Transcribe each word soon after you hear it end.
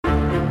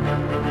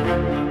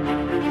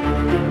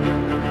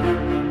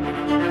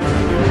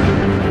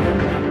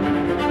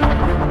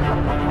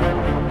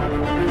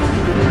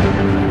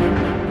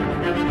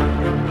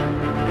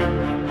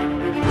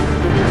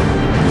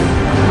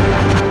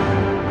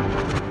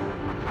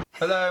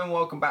Hello and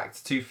welcome back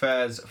to Two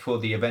Fairs for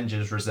the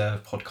Avengers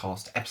Reserve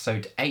podcast,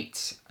 episode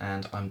 8.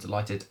 And I'm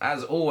delighted,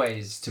 as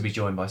always, to be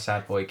joined by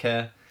Sad Boy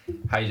Care.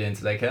 How are you doing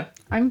today, Care?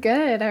 I'm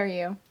good. How are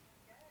you?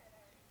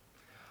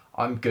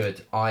 I'm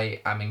good.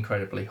 I am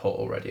incredibly hot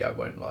already, I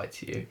won't lie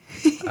to you.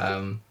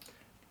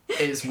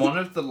 It's one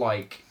of the,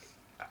 I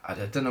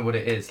don't know what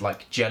it is,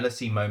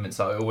 jealousy moments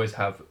that I always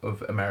have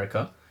of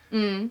America.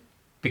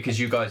 Because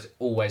you guys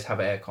always have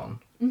aircon.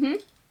 Mm-hmm.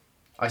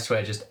 I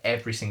swear, just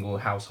every single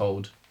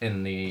household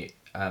in the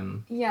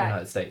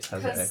United States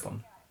has aircon.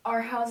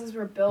 Our houses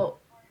were built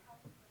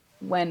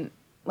when,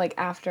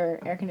 after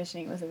air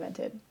conditioning was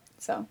invented.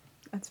 So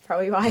that's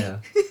probably why. Yeah.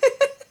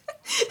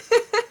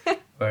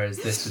 Whereas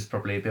this was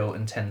probably built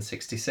in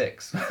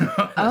 1066.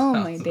 Oh,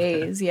 my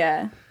days.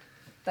 Yeah.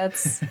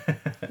 That's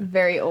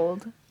very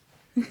old.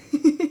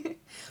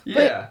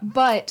 Yeah.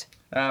 But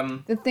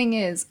the thing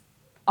is,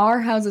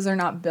 our houses are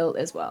not built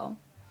as well.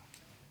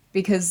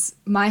 Because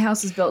my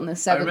house was built in the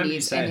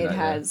 70s and it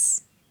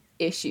has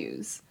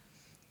issues.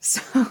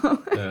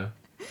 So,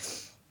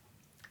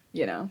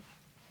 yeah.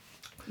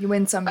 You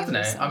win some, you I don't know.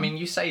 lose some. I mean,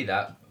 you say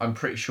that. I'm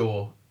pretty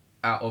sure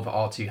out of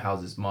our two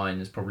houses, mine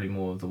is probably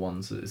more of the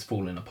ones that is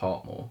falling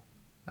apart more.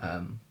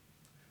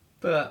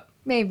 But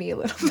maybe a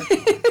little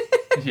bit.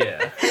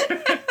 yeah.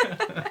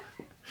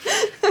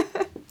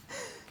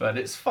 But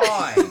it's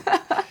fine.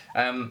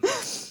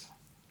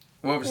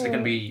 We're obviously going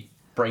to be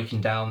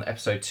breaking down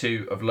episode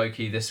 2 of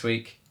Loki this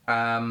week.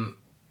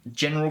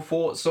 General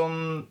thoughts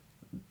on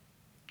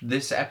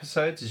this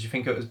episode? Did you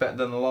think it was better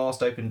than the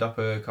last? Opened up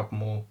a couple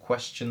more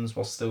questions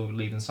while still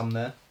leaving some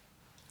there?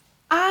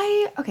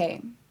 I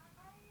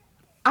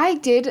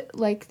did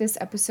like this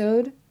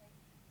episode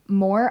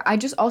more. I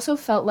just also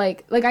felt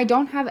like I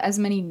don't have as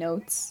many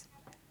notes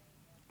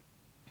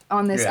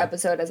on this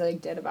episode as I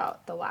did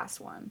about the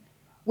last one,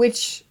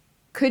 which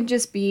could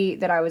just be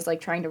that I was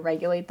trying to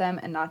regulate them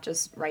and not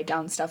just write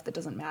down stuff that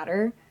doesn't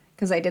matter,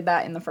 because I did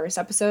that in the first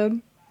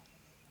episode.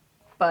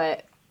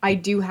 But I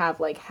do have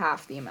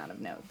half the amount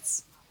of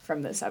notes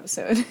from this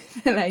episode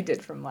than I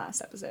did from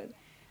last episode.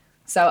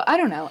 So I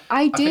don't know.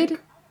 I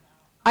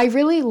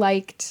really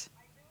liked,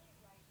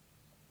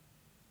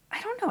 I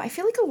don't know, I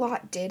feel like a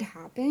lot did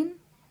happen,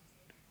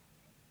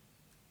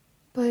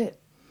 but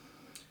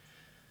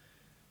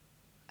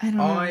I don't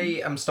know.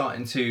 I am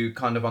starting to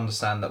kind of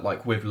understand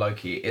that, with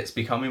Loki, it's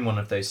becoming one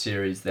of those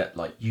series that,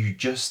 you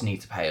just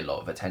need to pay a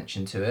lot of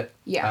attention to it.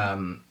 Yeah.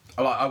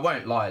 I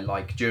won't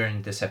lie,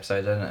 during this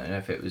episode, I don't know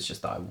if it was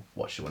just that I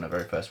watched it when I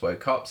very first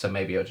woke up, so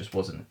maybe I just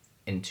wasn't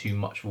in too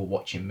much of a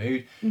watching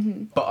mood.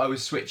 Mm-hmm. But I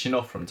was switching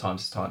off from time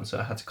to time, so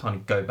I had to kind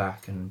of go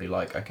back and be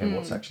like, okay,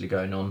 what's actually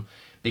going on?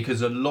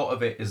 Because a lot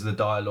of it is the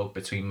dialogue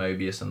between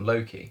Mobius and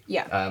Loki.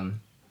 Yeah.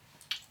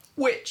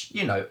 Which,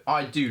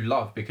 I do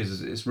love,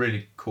 because it's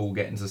really cool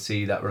getting to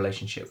see that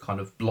relationship kind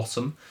of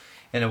blossom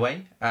in a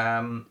way.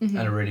 And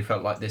I really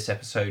felt like this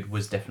episode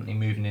was definitely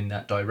moving in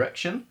that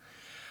direction.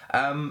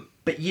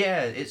 But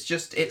yeah, it's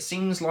just, it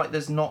seems like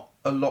there's not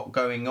a lot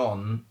going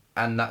on,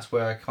 and that's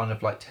where I kind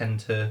of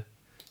tend to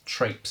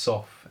traipse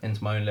off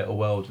into my own little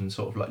world and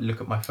sort of look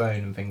at my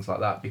phone and things like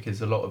that,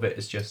 because a lot of it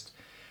is just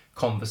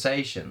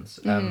conversations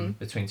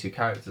between two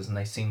characters, and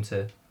they seem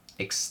to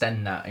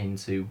extend that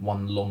into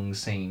one long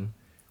scene,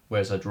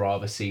 whereas I'd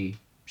rather see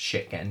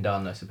shit getting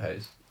done, I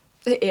suppose.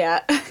 Yeah.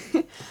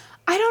 I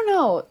don't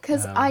know,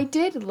 because I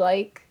did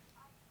I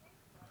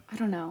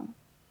don't know.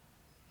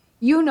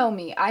 You know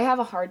me, I have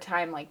a hard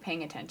time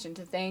paying attention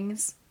to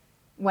things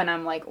when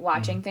I'm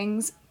watching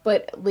things,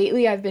 but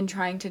lately I've been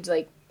trying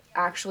to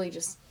actually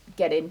just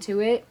get into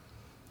it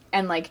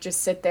and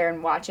just sit there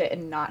and watch it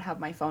and not have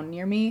my phone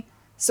near me.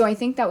 So I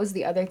think that was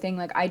the other thing,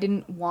 I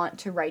didn't want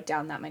to write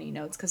down that many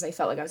notes because I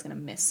felt like I was going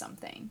to miss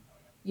something,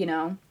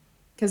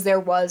 Because there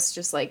was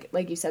just like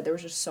you said, there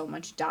was just so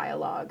much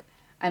dialogue,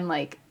 and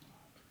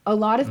a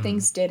lot of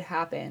things did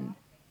happen.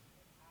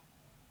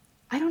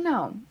 I don't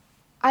know.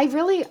 I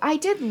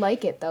did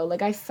like it though.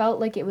 I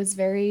felt like it was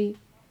very,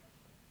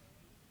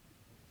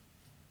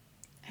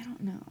 I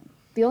don't know.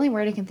 The only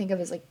word I can think of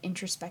is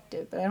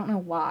introspective, but I don't know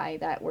why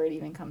that word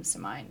even comes to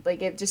mind.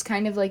 It just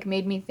kind of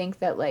made me think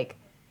that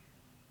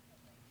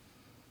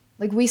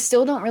we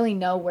still don't really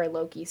know where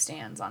Loki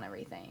stands on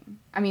everything.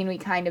 I mean, we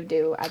kind of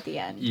do at the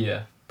end.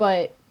 Yeah.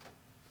 But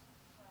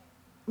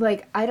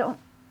I don't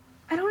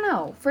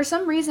know. For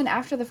some reason,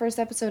 after the first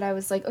episode, I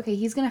was like, okay,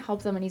 he's going to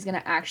help them and he's going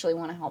to actually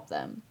want to help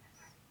them.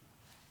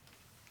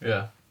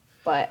 Yeah.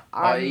 But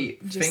I'm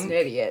just an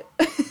idiot.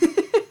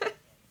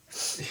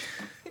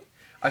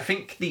 I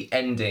think the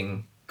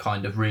ending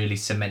kind of really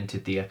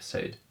cemented the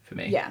episode for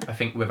me. Yeah. I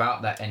think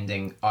without that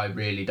ending, I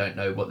really don't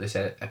know what this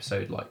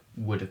episode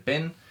would have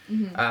been.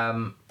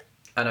 Mm-hmm.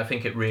 And I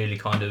think it really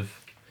kind of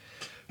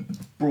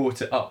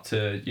brought it up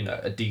to,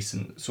 a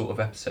decent sort of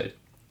episode.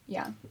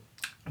 Yeah.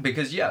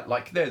 Because,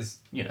 there's,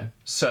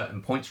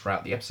 certain points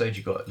throughout the episode.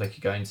 You got Loki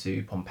going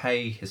to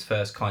Pompeii, his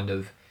first kind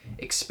of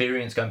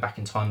experience going back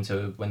in time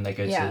to when they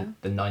go to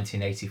the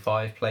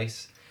 1985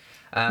 place.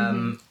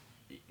 Along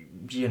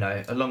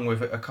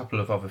with a couple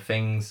of other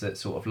things that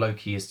sort of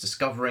Loki is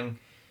discovering.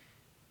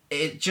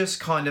 it just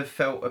kind of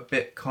felt a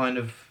bit kind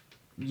of,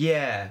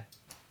 yeah,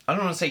 I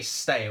don't want to say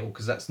stale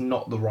because that's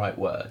not the right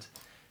word,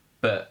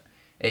 but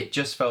it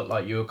just felt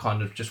like you were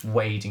kind of just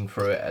wading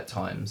through it at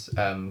times,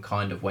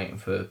 kind of waiting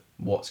for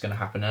what's going to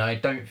happen. And I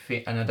don't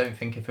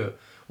think if it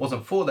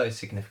wasn't for those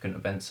significant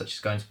events such as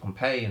going to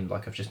Pompeii and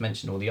like I've just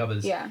mentioned all the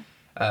others,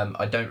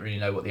 I don't really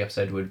know what the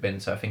episode would have been.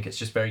 So I think it's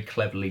just very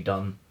cleverly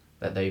done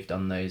that they've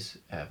done those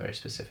very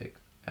specific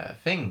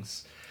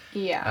things.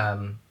 Yeah.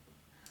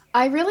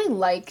 I really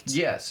liked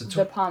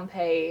the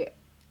Pompeii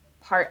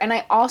part. And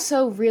I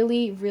also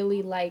really,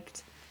 really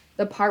liked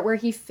the part where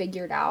he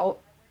figured out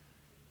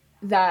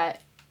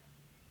that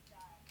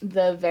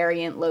the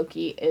variant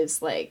Loki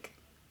is like,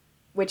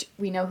 which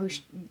we know who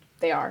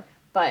they are,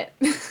 but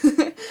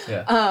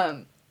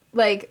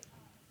like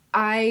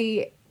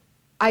I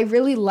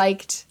really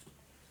liked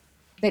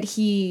that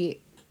he,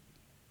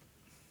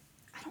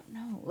 I don't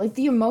know, like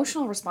the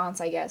emotional response,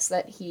 I guess,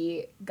 that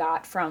he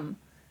got from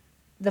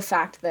the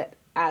fact that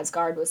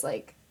Asgard was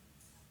like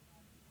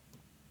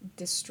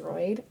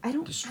destroyed. I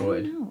don't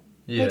know.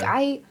 Yeah.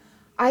 Like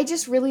I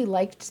just really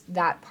liked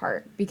that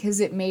part because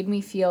it made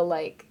me feel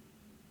like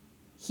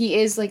he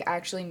is like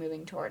actually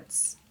moving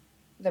towards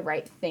the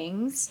right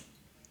things,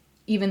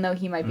 even though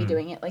he might be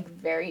doing it like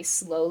very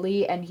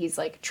slowly, and he's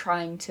like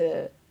trying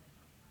to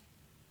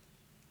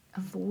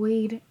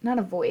not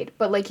avoid,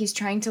 but like he's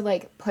trying to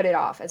like put it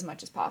off as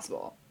much as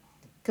possible.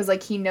 Cause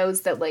like he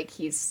knows that like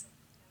he's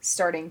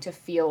starting to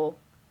feel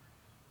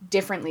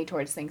differently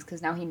towards things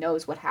because now he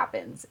knows what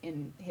happens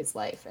in his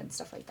life and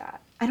stuff like that.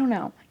 I don't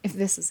know if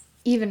this is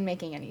even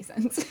making any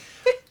sense.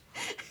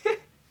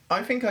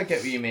 I think I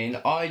get what you mean.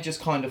 I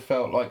just kind of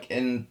felt like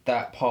in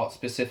that part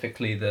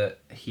specifically that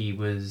he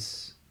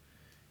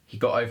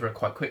got over it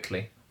quite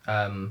quickly.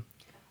 I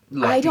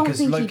don't because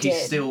think Loki he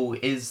did. still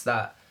is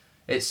that.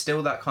 It's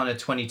still that kind of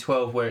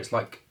 2012 where it's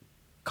like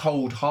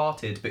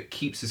cold-hearted but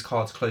keeps his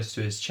cards close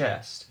to his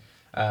chest.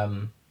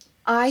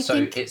 I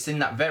think it's in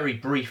that very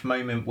brief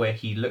moment where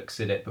he looks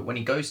at it, but when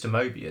he goes to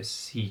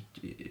Mobius, he,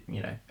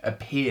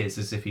 appears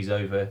as if he's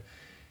over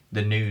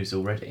the news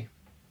already.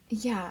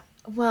 Yeah.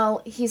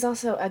 Well, he's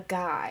also a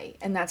guy,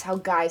 and that's how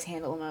guys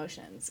handle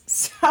emotions.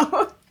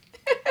 So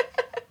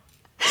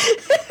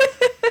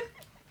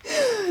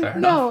Fair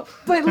enough. No,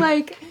 but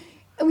like,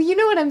 you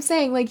know what I'm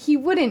saying? Like he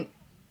wouldn't.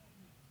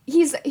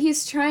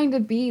 He's trying to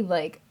be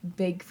like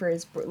big for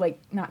his like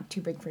not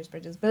too big for his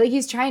britches, but like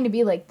he's trying to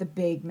be like the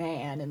big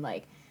man and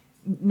like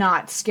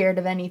not scared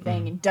of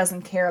anything and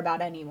doesn't care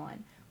about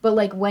anyone. But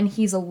like when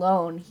he's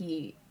alone,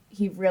 he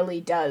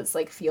really does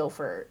like feel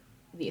for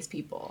these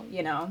people,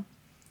 you know?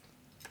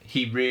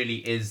 He really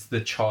is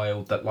the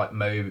child that like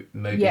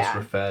Mobius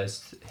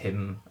refers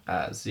him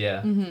as,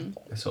 a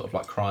sort of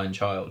like crying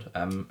child.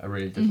 I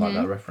really did like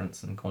that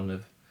reference and kind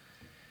of,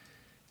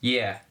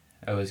 it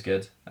was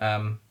good.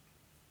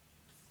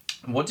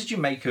 What did you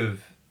make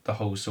of the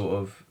whole sort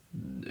of,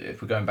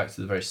 if we're going back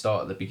to the very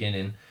start at the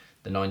beginning,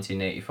 the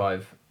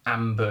 1985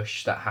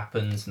 ambush that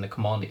happens and the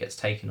commander gets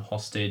taken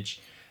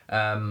hostage?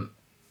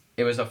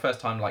 It was our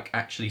first time like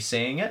actually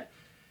seeing it.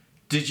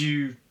 Did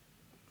you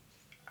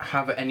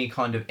have any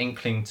kind of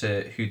inkling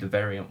to who the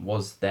variant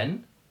was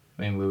then?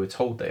 I mean, we were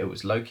told that it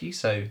was Loki,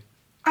 so...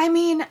 I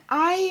mean,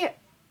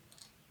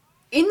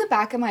 in the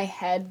back of my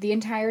head the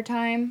entire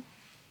time,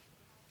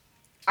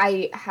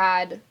 I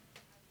had,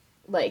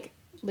 like,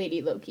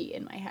 Lady Loki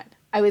in my head.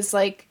 I was,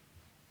 like,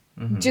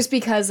 just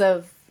because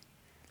of,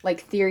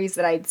 like, theories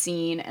that I'd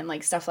seen and,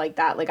 like, stuff like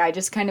that, like, I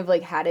just kind of,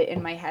 like, had it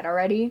in my head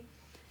already.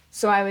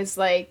 So I was,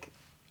 like,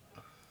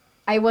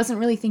 I wasn't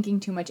really thinking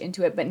too much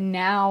into it, but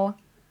now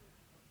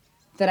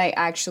that I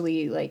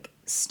actually, like,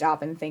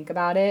 stop and think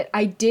about it,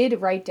 I did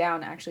write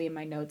down, actually, in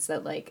my notes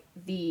that, like,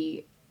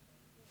 the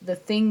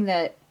thing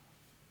that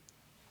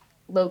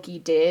Loki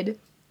did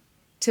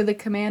to the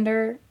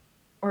commander,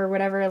 or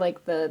whatever,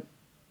 like, the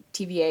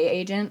TVA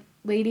agent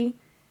lady,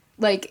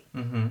 like,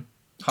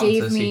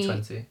 gave me...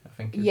 C-20, I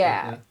think.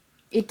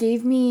 It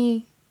gave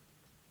me,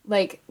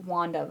 like,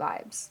 Wanda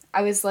vibes.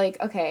 I was like,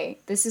 okay,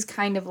 this is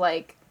kind of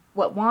like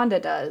what Wanda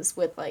does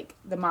with, like,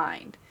 the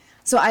mind.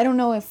 So I don't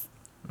know if...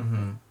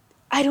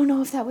 I don't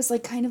know if that was,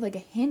 like, kind of like a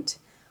hint,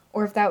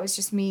 or if that was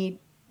just me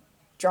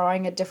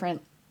drawing a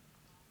different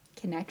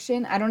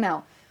connection. I don't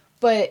know.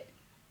 But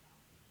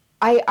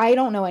I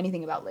don't know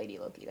anything about Lady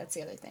Loki. That's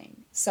the other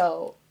thing.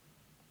 So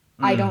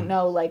I don't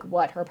know, like,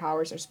 what her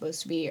powers are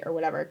supposed to be or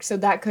whatever. So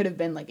that could have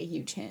been, like, a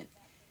huge hint.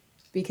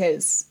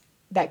 Because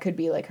that could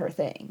be, like, her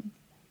thing.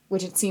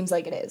 Which it seems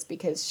like it is,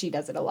 because she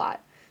does it a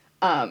lot.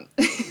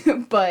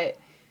 But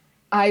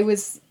I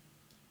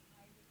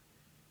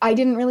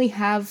didn't really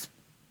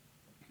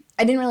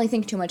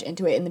think too much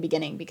into it in the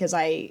beginning because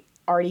I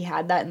already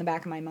had that in the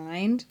back of my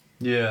mind.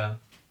 Yeah.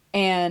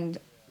 And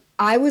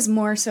I was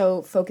more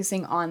so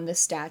focusing on the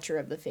stature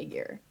of the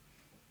figure.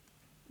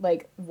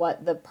 Like,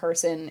 what the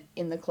person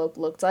in the cloak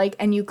looked like.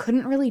 And you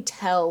couldn't really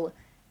tell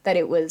that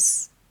it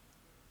was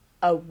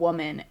a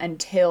woman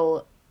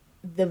until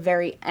the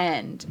very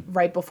end,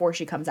 right before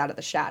she comes out of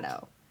the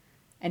shadow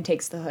and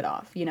takes the hood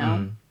off, you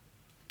know?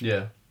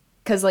 Yeah.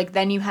 because like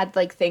then you had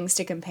like things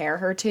to compare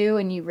her to,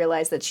 and you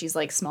realize that she's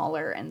like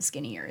smaller and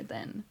skinnier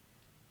than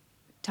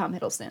Tom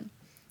Hiddleston.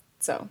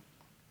 So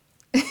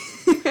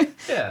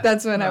Yeah,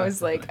 that's when no, I was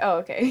definitely. like, oh,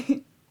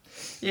 okay.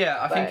 Yeah,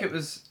 I think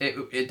But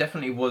it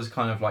definitely was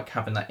kind of like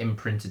having that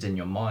imprinted in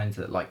your mind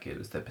that like it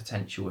was the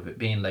potential of it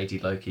being Lady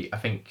Loki. I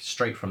think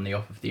straight from the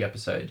off of the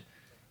episode,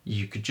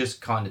 you could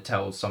just kind of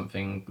tell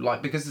something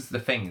like, because it's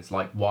the thing, it's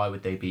like, why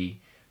would they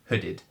be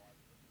hooded?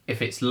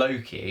 If it's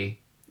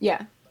Loki,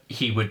 yeah,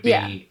 he would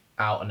yeah, be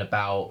out and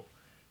about.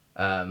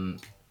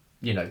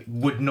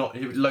 Would not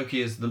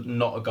Loki is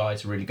not a guy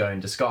to really go in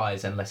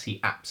disguise unless he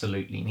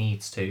absolutely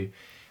needs to,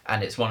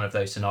 and it's one of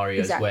those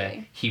scenarios where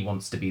exactly. he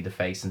wants to be the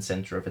face and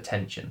center of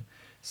attention.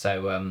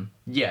 So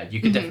yeah,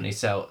 you could definitely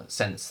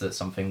sense that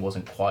something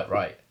wasn't quite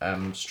right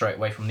straight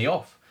away from the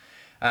off.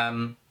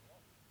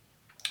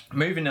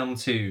 Moving on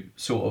to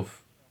sort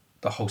of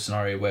the whole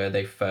scenario where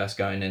they first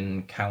go in and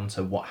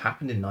encounter what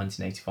happened in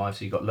 1985.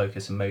 So you got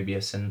Locus and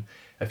Mobius and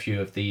a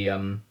few of the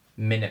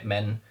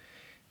Minutemen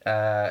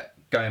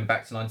going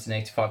back to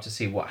 1985 to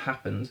see what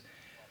happened.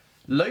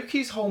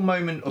 Loki's whole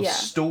moment of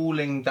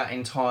stalling that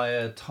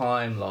entire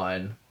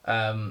timeline.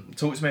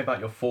 Talk to me about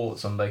your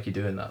thoughts on Loki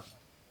doing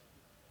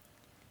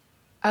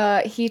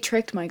that. He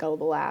tricked my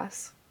gullible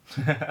ass.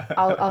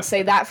 I'll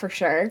say that for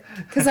sure.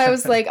 Because I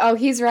was like, oh,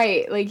 he's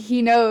right. Like,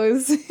 he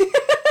knows.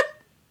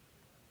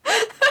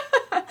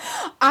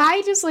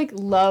 I just, like,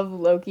 love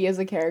Loki as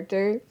a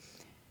character.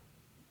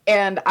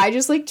 And I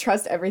just, like,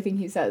 trust everything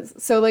he says.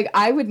 So, like,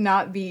 I would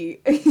not be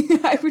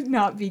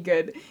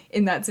good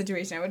in that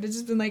situation. I would have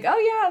just been like, oh,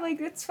 yeah, like,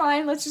 it's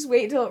fine. Let's just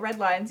wait until it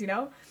redlines, you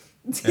know?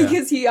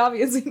 Because he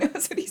obviously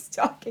knows what he's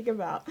talking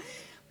about.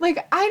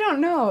 Like, I don't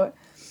know.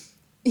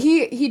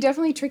 He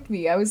definitely tricked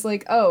me. I was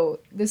like, oh,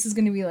 this is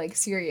going to be, like,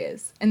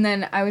 serious. And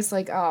then I was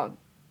like, oh,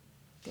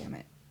 damn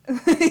it.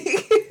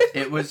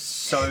 It was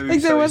so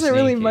like, there wasn't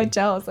sneaky. really much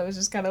else. I was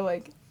just kind of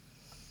like,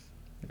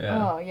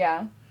 oh,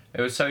 yeah.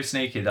 It was so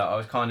sneaky that I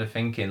was kind of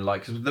thinking,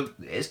 like,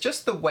 it's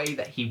just the way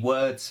that he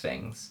words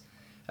things.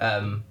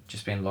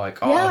 Just being like,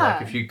 oh,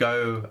 like, if you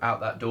go out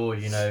that door,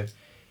 you know,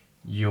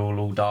 you'll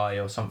all die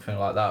or something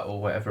like that,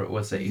 or whatever it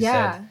was that he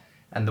said.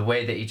 And the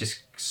way that he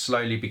just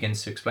slowly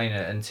begins to explain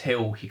it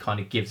until he kind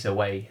of gives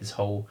away his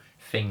whole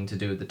thing to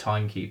do with the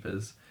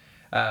timekeepers.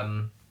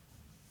 I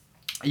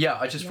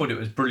just thought it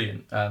was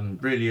brilliant.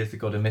 Really is the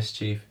god of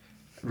mischief.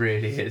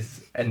 Really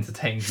is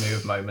entertains me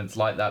with moments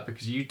like that,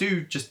 because you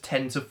do just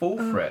tend to fall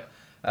for it,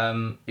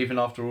 even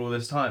after all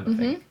this time, I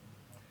think.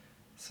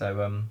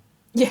 So,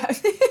 yeah.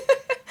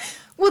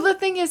 Well, the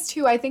thing is,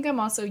 too, I think I'm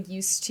also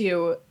used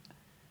to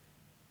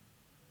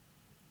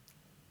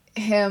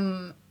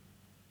him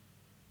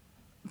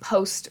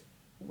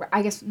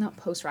I guess not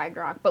post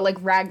Ragnarok, but like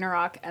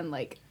Ragnarok and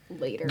like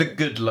later. The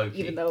good Loki.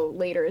 Even though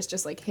later is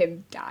just like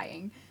him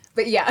dying.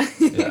 But yeah.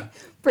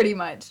 Pretty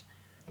much.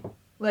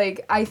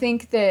 Like, I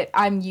think that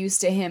I'm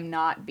used to him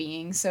not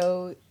being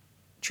so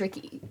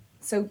tricky.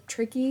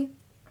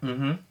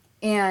 Mm-hmm.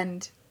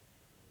 And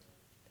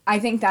I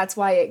think that's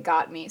why it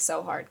got me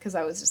so hard, because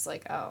I was just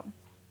like, oh.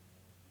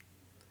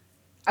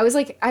 I was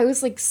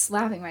like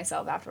slapping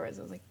myself afterwards.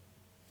 I was like,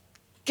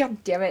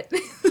 God damn it.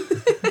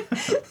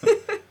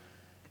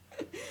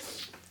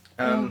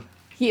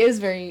 He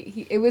is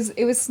it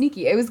was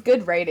sneaky. It was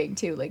good writing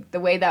too. Like the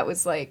way that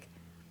was like,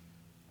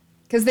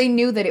 because they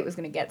knew that it was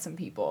going to get some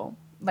people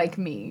like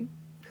me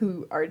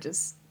who are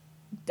just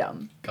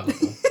dumb.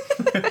 Gullible.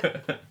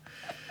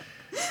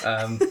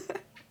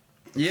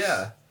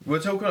 We'll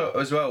talk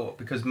as well,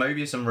 because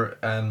Mobius and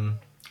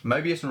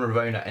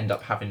Ravonna end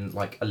up having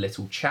like a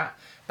little chat.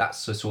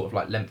 That's a sort of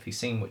like lengthy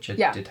scene which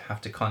I did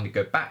have to kind of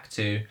go back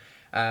to,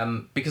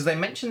 because they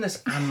mentioned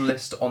this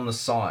analyst on the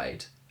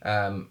side.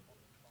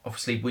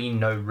 Obviously we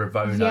know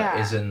Ravonna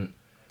isn't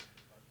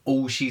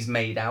all she's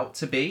made out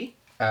to be.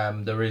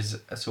 There is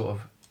a sort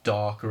of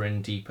darker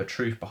and deeper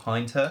truth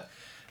behind her.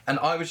 And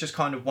I was just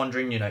kind of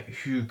wondering, you know,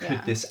 who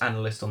could this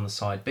analyst on the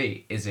side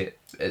be? Is it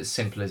as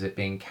simple as it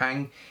being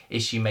Kang?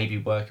 Is she maybe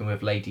working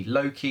with Lady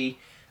Loki?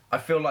 I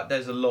feel like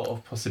there's a lot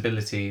of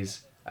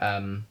possibilities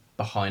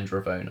behind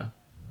Ravonna.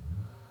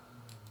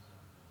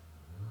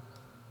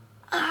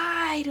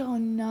 I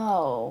don't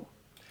know.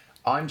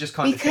 I'm just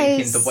kind of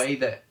thinking the way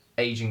that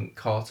Agent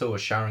Carter or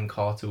Sharon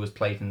Carter was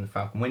played in the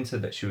Falcon Winter,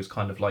 that she was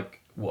kind of like,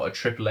 a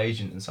triple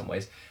agent in some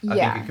ways. I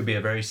think it could be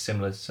a very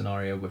similar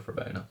scenario with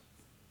Ravonna.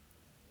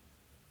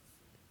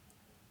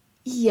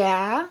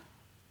 Yeah.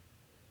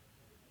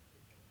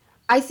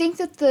 I think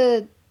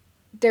that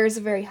there's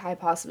a very high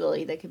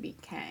possibility that could be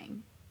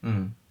Kang.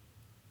 Mm.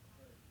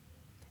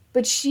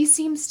 But she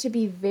seems to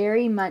be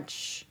very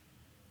much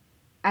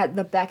at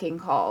the beck and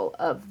call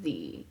of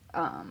the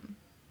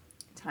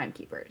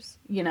timekeepers.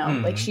 You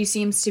know, like she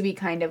seems to be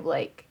kind of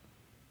like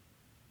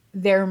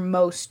their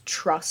most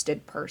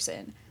trusted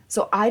person.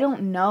 So I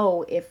don't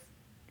know if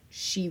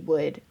she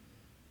would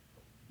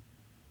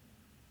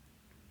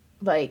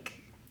like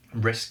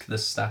risk the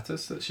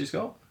status that she's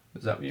got?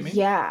 Is that what you mean?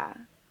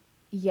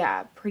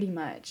 Yeah, pretty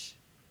much.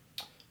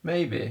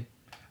 Maybe.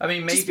 I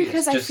mean, maybe just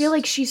because I feel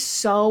like she's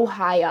so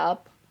high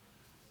up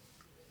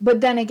But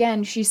then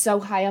again, she's so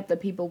high up that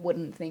people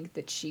wouldn't think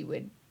that she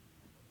would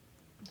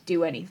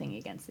do anything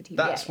against the TVA.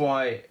 That's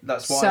why I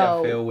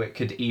feel it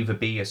could either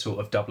be a sort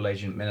of double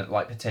agent minute,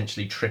 like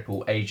potentially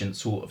triple agent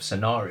sort of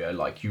scenario.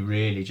 Like you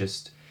really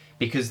just,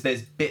 because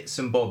there's bits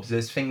and bobs.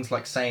 There's things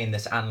like saying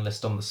this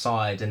analyst on the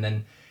side, and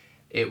then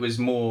it was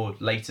more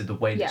later the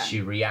way that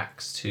she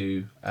reacts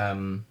to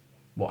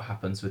what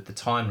happens with the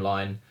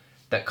timeline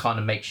that kind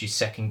of makes you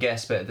second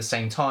guess. But at the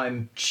same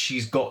time,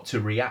 she's got to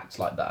react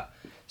like that.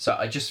 So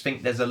I just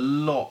think there's a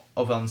lot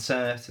of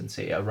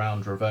uncertainty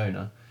around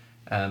Ravonna.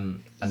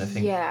 And I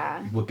think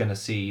we're going to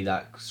see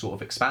that sort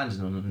of expanded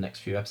on the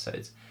next few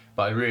episodes.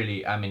 But I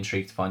really am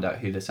intrigued to find out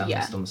who this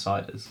analyst on the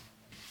side is.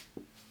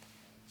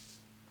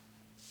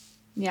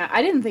 Yeah,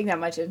 I didn't think that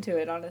much into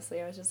it,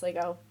 honestly. I was just like,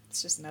 oh,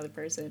 it's just another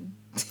person.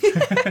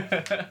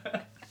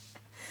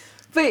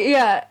 But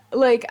yeah,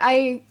 like,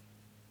 I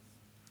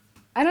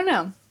don't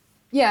know.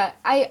 Yeah,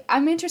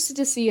 I'm interested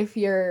to see if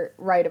you're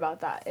right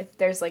about that. If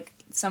there's, like,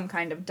 some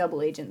kind of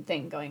double agent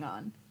thing going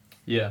on.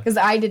 Yeah. Because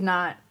I did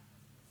not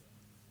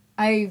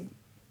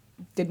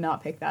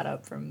pick that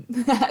up from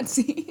that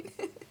scene.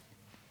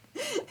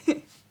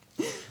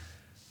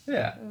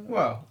 Yeah,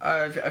 well,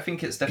 I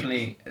think it's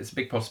a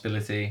big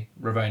possibility.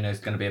 Ravonna is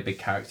going to be a big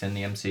character in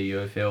the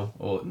MCU, I feel.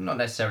 Or not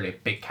necessarily a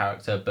big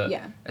character, but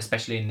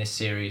especially in this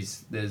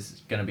series,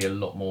 there's going to be a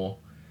lot more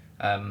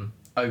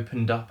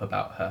opened up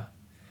about her.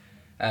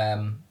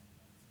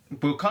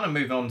 We'll kind of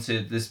move on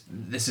to this.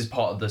 This is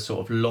part of the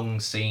sort of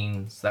long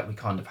scenes that we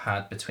kind of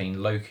had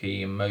between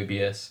Loki and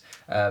Mobius.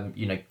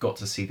 Got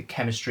to see the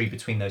chemistry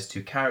between those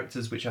two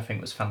characters, which I think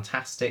was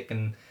fantastic,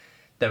 and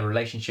their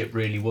relationship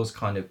really was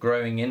kind of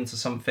growing into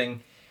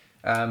something.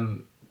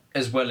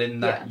 As well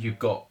in that you've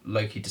got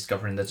Loki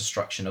discovering the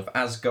destruction of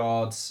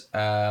Asgard.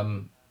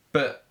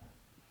 But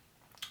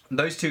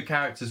those two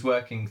characters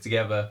working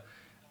together,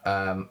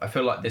 I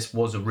feel like this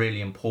was a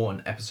really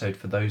important episode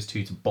for those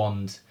two to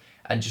bond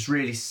and just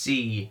really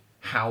see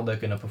how they're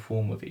going to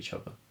perform with each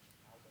other.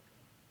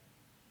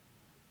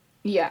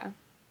 Yeah.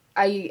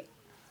 I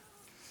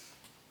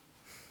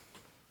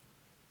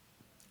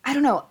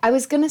don't know. I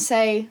was going to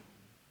say,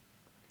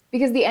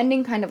 because the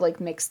ending kind of,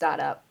 like, mixed that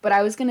up, but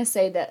I was going to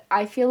say that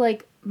I feel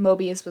like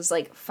Mobius was,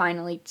 like,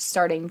 finally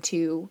starting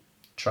to...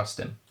 trust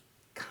him.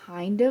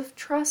 Kind of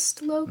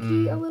trust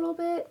Loki a little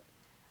bit.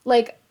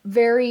 Like,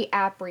 very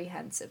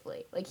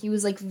apprehensively. Like, he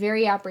was, like,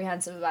 very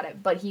apprehensive about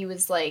it, but he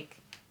was, like...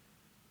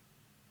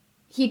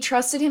 He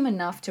trusted him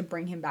enough to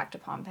bring him back to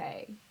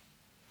Pompeii.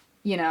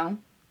 You know?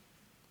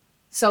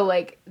 So,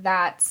 like,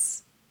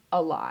 that's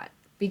a lot.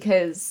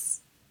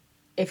 Because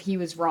if he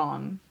was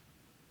wrong,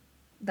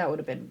 that would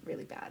have been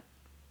really bad.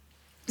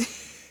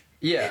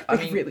 Yeah, I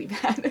mean... really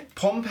bad.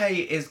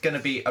 Pompeii is going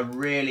to be a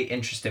really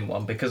interesting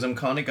one, because I'm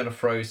kind of going to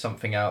throw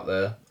something out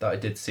there that I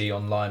did see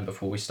online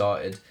before we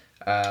started.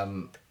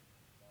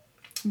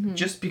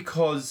 Just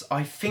because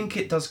I think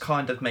it does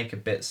kind of make a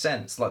bit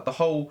sense. Like, the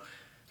whole...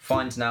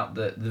 finding out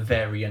that the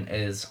variant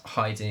is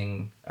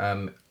hiding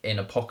in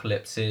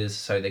apocalypses,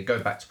 so they go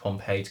back to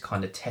Pompeii to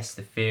kind of test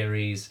the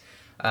theories.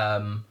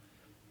 But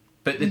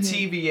the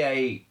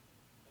TVA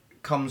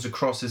comes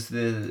across as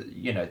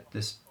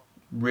this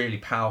really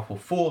powerful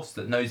force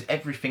that knows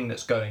everything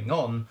that's going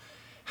on.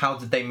 How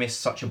did they miss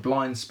such a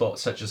blind spot,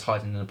 such as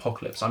hiding in an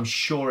apocalypse? I'm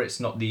sure it's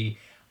not the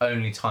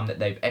only time that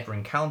they've ever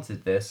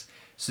encountered this.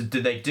 So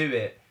do they do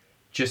it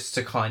just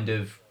to kind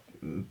of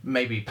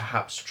maybe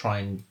perhaps try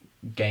and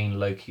gain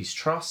Loki's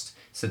trust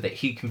so that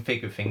he can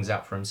figure things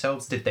out for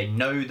himself? Did they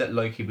know that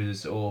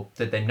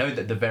did they know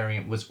that the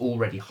variant was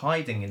already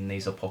hiding in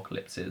these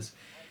apocalypses?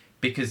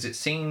 Because it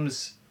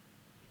seems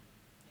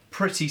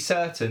pretty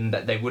certain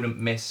that they wouldn't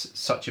miss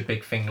such a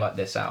big thing like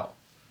this out.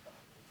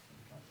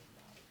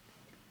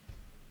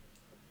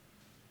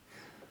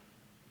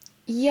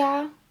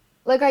 Yeah.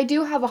 Like, I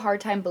do have a hard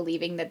time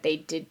believing that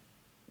they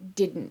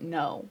didn't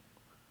know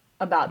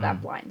about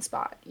that blind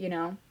spot, you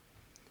know?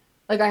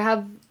 Like,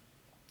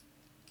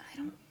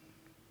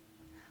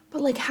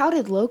 but, like, how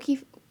did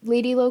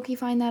Lady Loki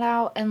find that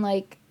out? And,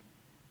 like...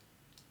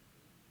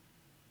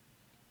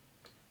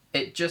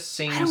 It just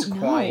seems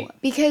quite...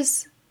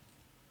 Because...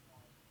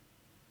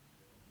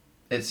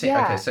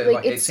 Okay, so,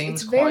 like, it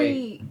seems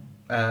very...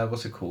 quite...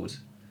 what's it called?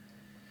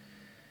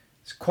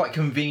 It's quite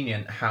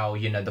convenient how,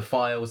 the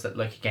files that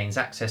Loki gains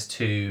access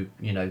to,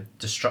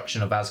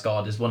 destruction of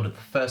Asgard is one of the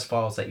first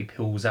files that he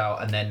pulls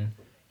out, and then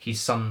he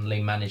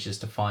suddenly manages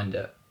to find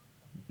it.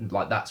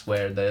 Like, that's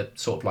where the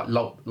sort of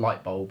like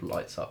light bulb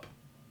lights up.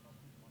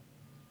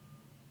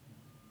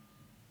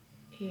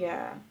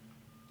 Yeah.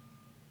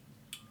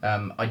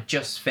 I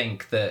just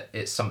think that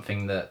it's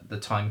something that the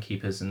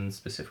timekeepers and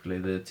specifically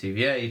the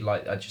TVA,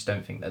 I just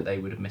don't think that they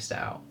would have missed it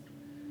out.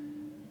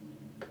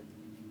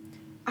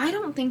 I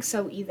don't think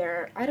so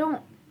either. I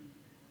don't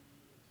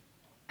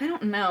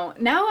know.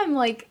 Now I'm,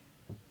 like,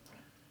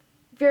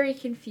 very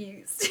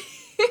confused.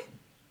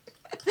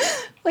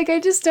 Like, I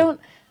just don't...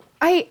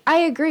 I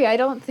agree. I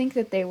don't think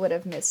that they would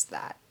have missed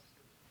that.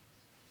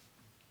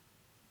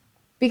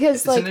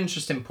 Because, it's an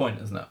interesting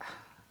point, isn't it?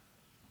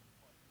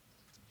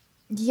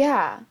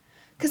 Yeah.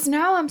 Because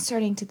now I'm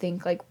starting to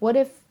think, like, what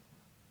if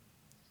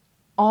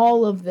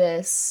all of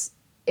this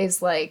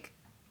is like,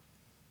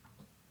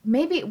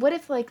 maybe, what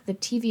if, like, the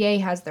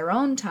TVA has their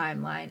own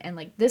timeline and,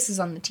 like, this is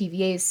on the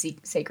TVA's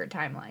sacred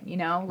timeline, you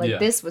know? Like, Yeah.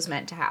 this was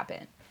meant to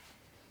happen.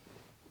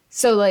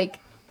 So, like,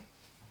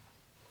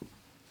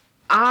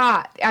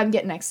 I'm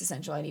getting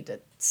existential. I need to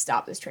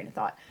stop this train of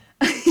thought.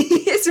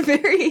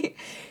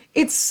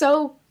 It's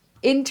so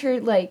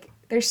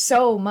there's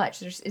so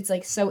much. It's,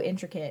 like, so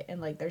intricate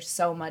and, like, there's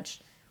so much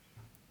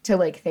to,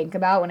 like, think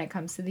about when it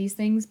comes to these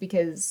things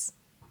because,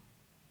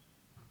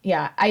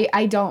 yeah,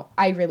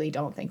 I really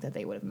don't think that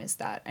they would have missed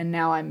that. And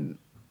now I'm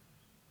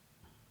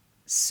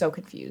so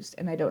confused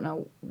and I don't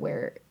know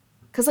where,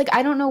 because, like,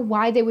 I don't know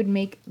why they would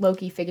make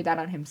Loki figure that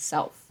out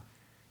himself,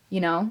 you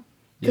know?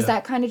 Because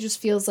that kind of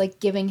just feels like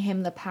giving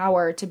him the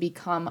power to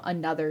become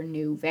another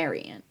new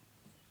variant.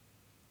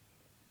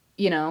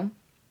 You know?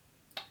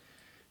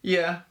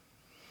 Yeah.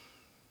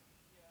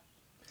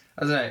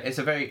 I don't know. It's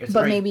a very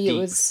But maybe it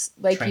was,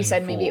 like you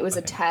said, maybe it was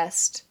a thought,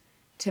 test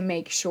to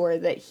make sure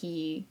that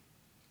he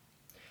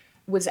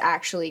was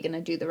actually going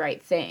to do the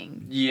right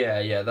thing.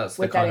 Yeah, that's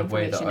the with kind that of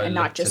way that I and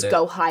not just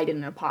go hide in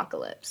an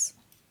apocalypse.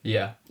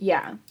 Yeah.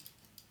 Yeah.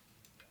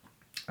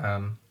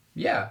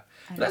 Yeah.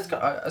 Let's go.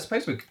 I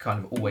suppose we could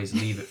kind of always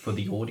leave it for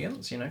the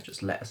audience, you know,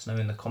 just let us know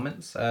in the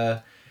comments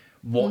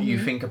what you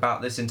think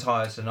about this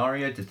entire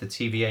scenario. Did the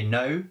TVA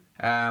know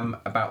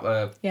about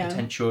the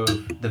potential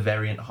of the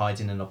variant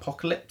hiding in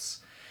Apocalypse?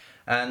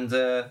 And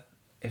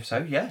if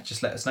so, yeah,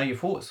 just let us know your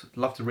thoughts.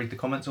 Love to read the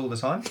comments all the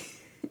time.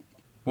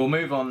 We'll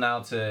move on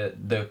now to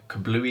the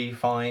Kablooey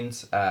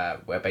finds,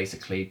 where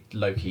basically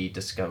Loki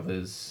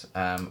discovers,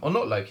 or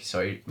not Loki,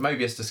 sorry,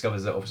 Mobius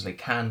discovers that obviously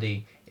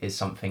candy is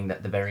something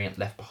that the variant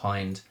left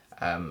behind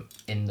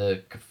in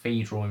the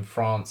cathedral in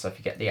France. I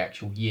forget the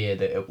actual year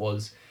that it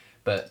was,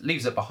 but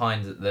leaves it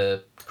behind at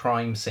the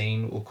crime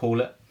scene, we'll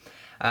call it.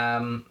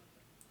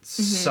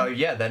 So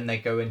yeah, then they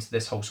go into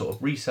this whole sort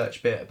of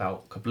research bit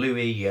about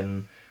Kablooey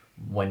and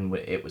when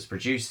it was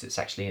produced. It's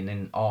actually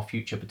in our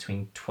future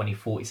between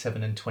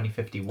 2047 and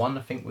 2051,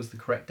 I think was the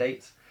correct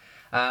date.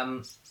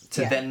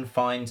 Then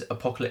find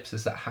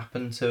apocalypses that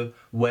happen to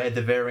where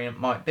the variant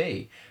might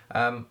be.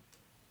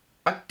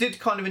 I did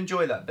kind of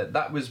enjoy that bit.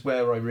 That was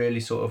where I really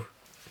sort of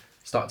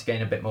started to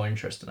gain a bit more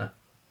interest in it.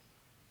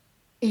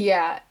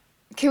 Yeah.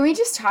 Can we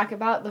just talk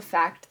about the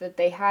fact that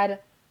they had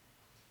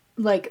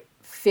like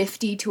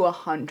 50 to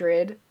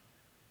 100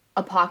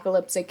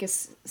 apocalyptic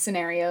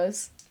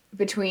scenarios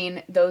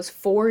between those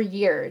 4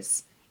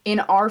 years in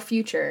our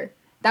future?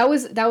 That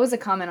was a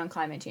comment on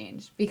climate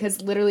change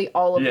because literally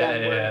all of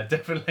them were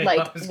definitely.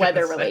 like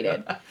weather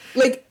related.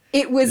 Like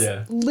it was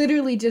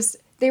literally just,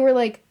 they were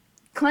like,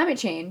 climate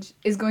change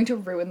is going to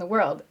ruin the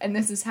world and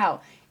this is how.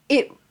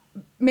 It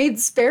made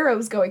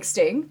sparrows go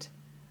extinct.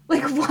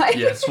 Like what?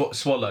 Yeah,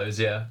 swallows,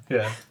 yeah.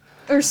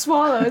 Or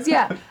swallows,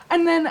 yeah.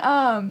 And then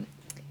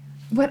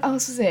what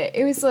else was it?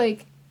 It was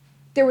like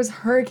there was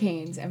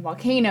hurricanes and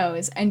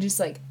volcanoes and just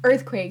like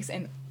earthquakes,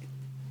 and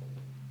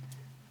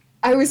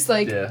I was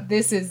like,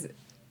 this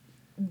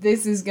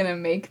is gonna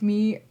make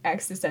me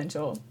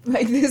existential.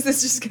 Like this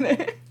is just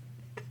gonna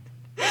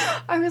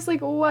I was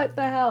like, what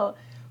the hell?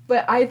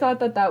 But I thought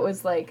that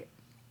was like,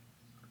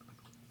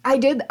 I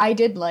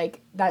did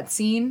like that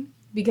scene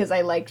because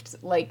I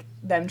liked like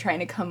them trying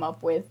to come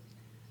up with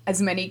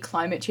as many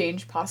climate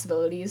change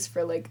possibilities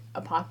for like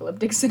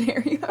apocalyptic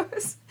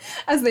scenarios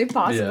as they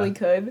possibly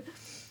could.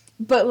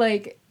 But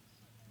like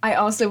I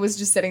also was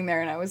just sitting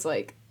there and I was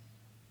like,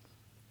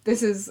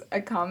 this is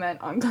a comment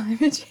on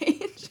climate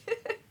change.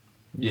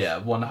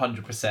 Yeah,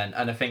 100%.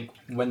 And I think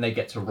when they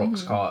get to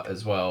Roxcart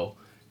as well,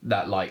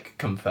 that like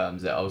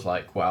confirms it. I was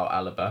like, wow,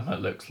 Alabama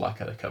looks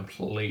like a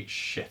complete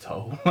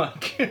shithole.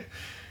 Like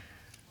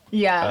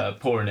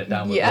pouring it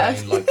down with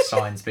rain, like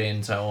signs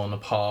being torn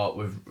apart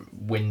with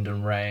wind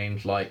and rain.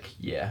 Like,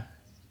 yeah,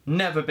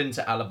 never been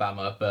to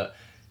Alabama, but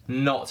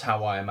not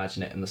how I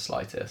imagine it in the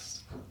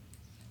slightest.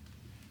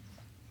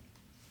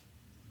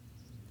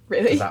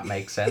 Really? Does that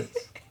make sense?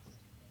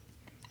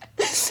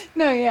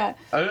 No, yeah.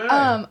 I don't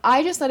know.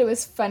 I just thought it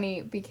was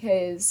funny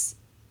because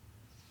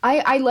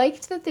I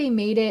liked that they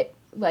made it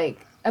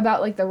like about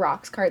like the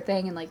Roxcart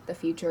thing and like the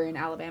future in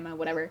Alabama,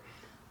 whatever.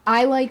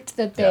 I liked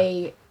that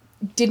they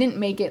didn't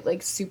make it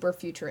like super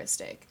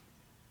futuristic.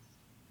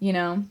 You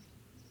know?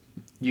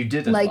 You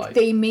didn't like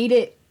they made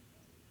it.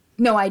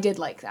 No, I did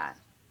like that.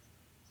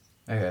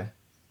 Okay.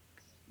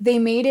 They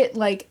made it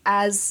like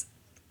as,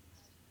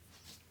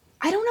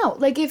 I don't know,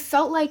 like it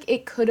felt like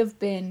it could have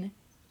been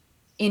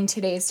in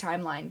today's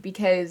timeline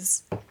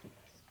because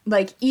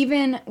like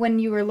even when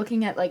you were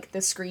looking at like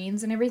the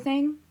screens and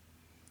everything,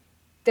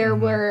 there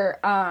were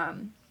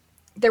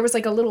there was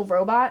like a little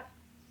robot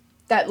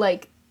that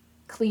like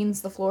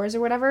cleans the floors or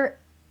whatever,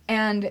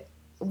 and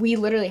we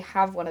literally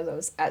have one of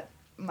those at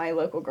my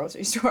local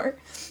grocery store.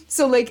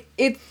 So like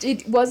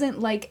it wasn't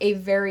like a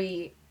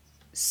very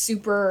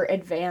super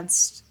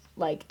advanced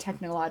like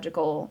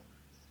technological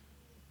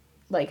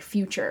like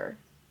future.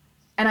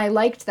 And I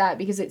liked that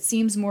because it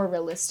seems more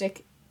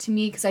realistic to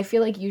me because I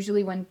feel like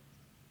usually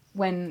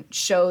when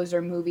shows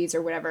or movies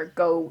or whatever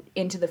go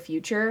into the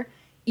future,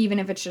 even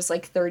if it's just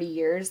like 30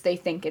 years, they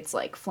think it's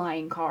like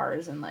flying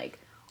cars and like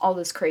all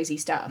this crazy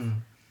stuff.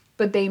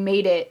 But they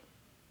made it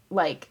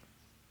like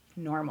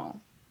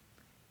normal.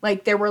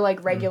 Like there were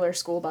like regular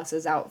school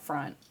buses out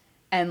front,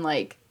 and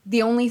like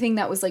the only thing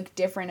that was like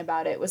different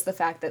about it was the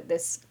fact that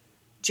this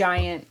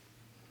giant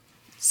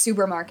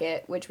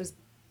supermarket, which was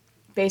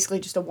basically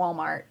just a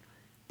Walmart,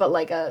 but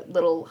like a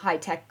little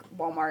high-tech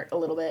Walmart a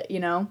little bit,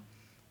 you know,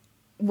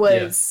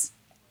 was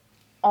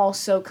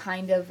also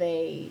kind of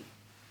a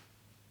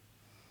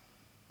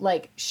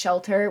like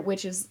shelter,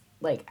 which is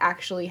like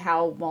actually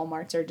how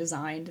Walmarts are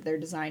designed. They're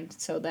designed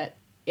so that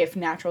if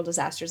natural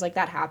disasters like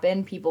that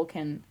happen, people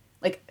can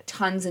like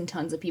tons and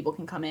tons of people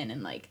can come in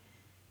and like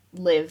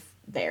live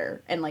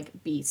there and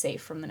like be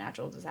safe from the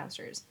natural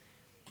disasters,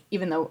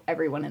 even though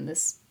everyone in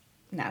this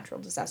natural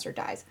disaster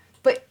dies.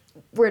 But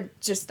we're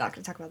just not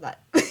going to talk about that.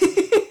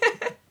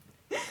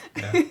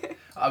 Yeah.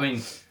 I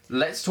mean,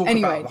 let's talk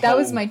anyway, about that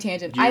was my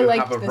tangent. You I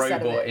liked have a the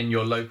set of robot it, in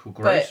your local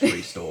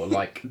grocery store.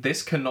 Like,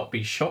 this cannot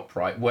be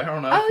ShopRite. Where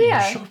on earth Oh, are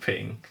yeah. you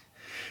shopping?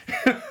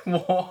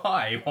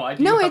 Why? Why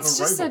do you No, have it's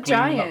a just robot a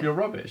cleaning giant- up your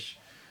rubbish?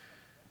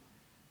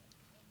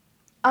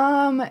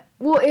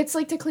 Well, it's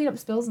like to clean up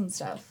spills and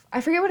stuff.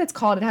 I forget what it's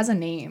called. It has a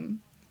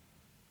name,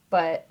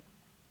 but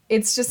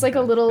it's just like a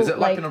Okay. little Is it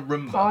like like an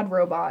Roomba? pod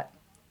robot.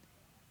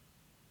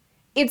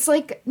 It's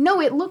like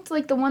no, it looked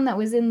like the one that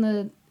was in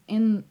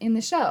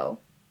the show,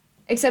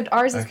 except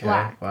ours is Okay,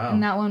 black, wow.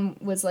 and that one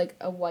was like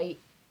a white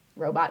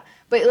robot.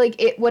 But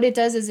like what it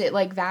does is it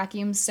like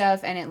vacuums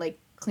stuff and it like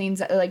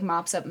cleans, it like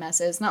mops up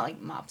messes. Not like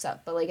mops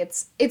up, but like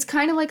it's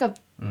kind of like a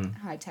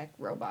high tech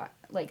robot,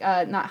 like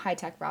not high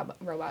tech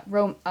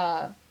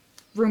Roomba.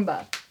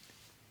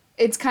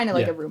 It's kind of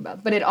like Yeah. a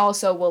Roomba, but it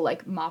also will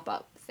like mop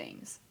up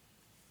things.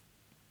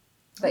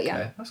 But yeah.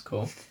 Okay, that's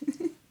cool.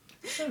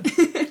 Yeah,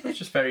 I was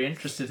just very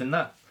interested in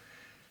that.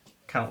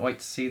 Can't wait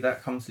to see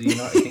that come to the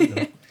United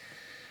Kingdom.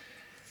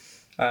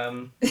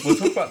 We'll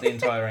talk about the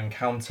entire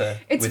encounter.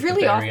 It's with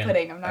really the variant.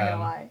 off-putting, I'm not gonna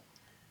lie.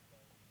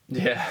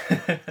 Yeah.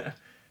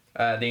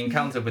 The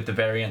encounter with the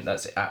variant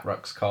that's at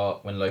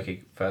Ruxcart when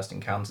Loki first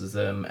encounters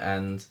them,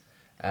 and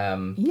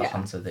the Yeah.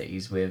 hunter that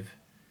he's with.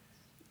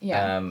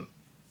 Yeah.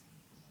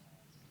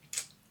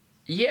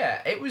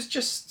 Yeah, it was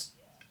just...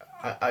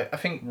 I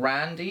think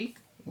Randy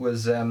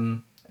was a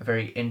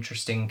very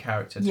interesting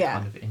character to Yeah.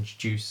 kind of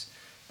introduce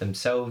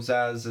themselves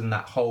as, and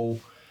that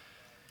whole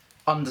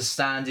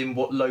understanding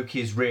what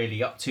Loki is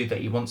really up to, that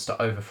he wants to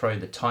overthrow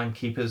the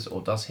Timekeepers,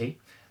 or does he?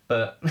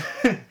 But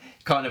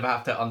kind of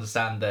have to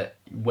understand that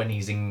when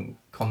he's in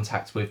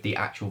contact with the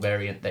actual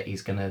variant, that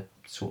he's going to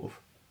sort of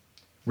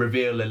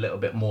reveal a little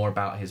bit more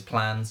about his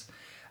plans.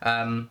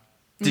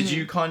 Did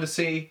you kind of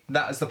see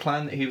that as the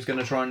plan, that he was going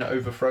to try and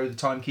overthrow the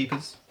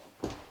Timekeepers?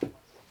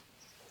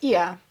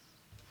 Yeah.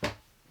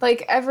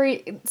 Like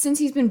since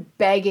he's been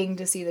begging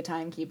to see the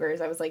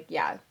Timekeepers, I was like,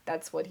 yeah,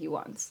 that's what he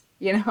wants,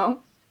 you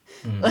know?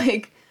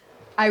 Like,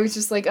 I was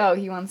just like, oh,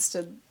 he wants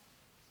to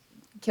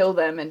kill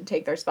them and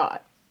take their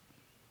spot.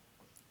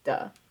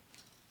 Duh.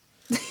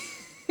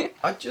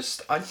 I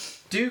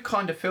do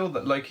kind of feel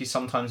that Loki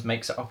sometimes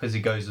makes it up as he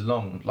goes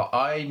along. Like,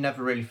 I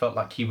never really felt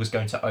like he was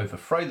going to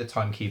overthrow the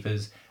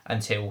Timekeepers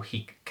until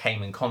he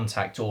came in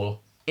contact, or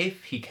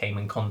if he came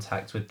in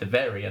contact with the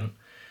variant,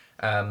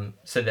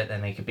 so that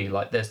then they could be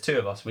like, there's two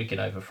of us, we can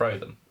overthrow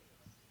them.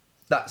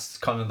 That's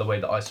kind of the way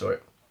that I saw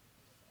it.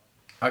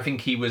 I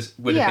think he would have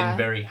Yeah. been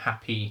very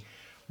happy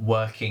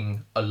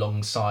working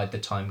alongside the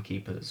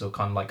Timekeepers, or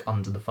kind of like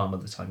under the thumb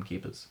of the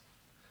Timekeepers.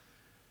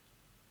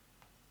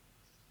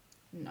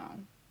 No.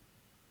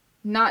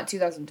 Not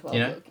 2012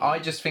 You know, Loki. I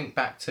just think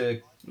back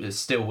to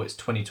it's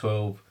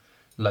 2012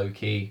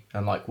 Loki,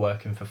 and like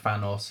working for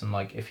Thanos, and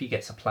like if he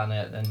gets a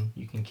planet, then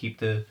you can keep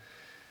the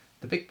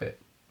big bit.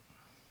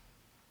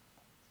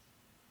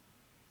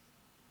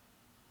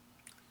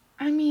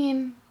 I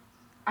mean,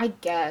 I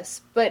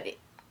guess, but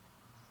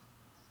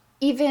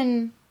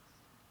even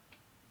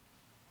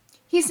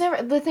he's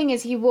never. The thing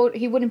is, he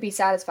wouldn't be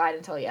satisfied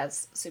until he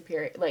has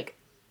superior, like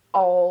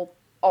all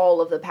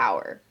of the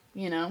power.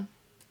 You know.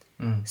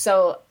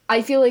 So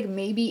I feel like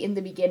maybe in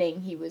the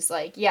beginning he was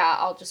like, yeah,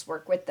 I'll just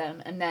work with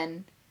them, and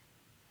then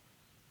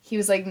he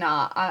was like,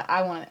 nah,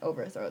 I want to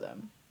overthrow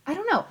them. I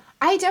don't know.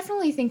 I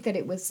definitely think that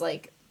it was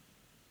like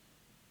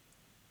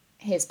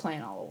his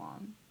plan all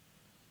along.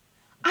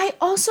 I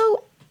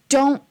also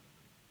don't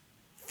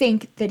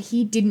think that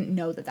he didn't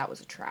know that that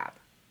was a trap.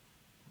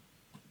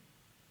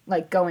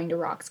 Like going to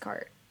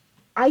Roxcart.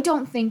 I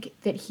don't think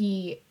that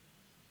he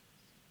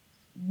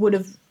would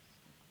have...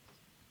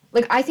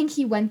 Like, I think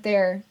he went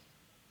there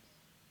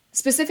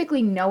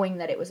specifically knowing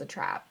that it was a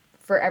trap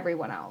for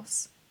everyone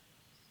else.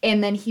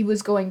 And then he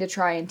was going to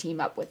try and team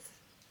up with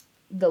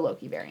the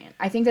Loki variant.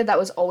 I think that that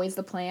was always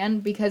the plan,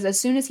 because as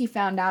soon as he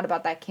found out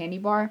about that candy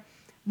bar,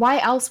 why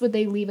else would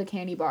they leave a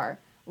candy bar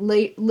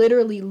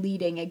literally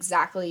leading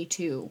exactly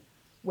to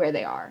where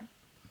they are?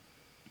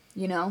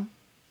 You know?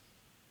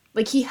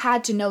 Like, he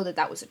had to know that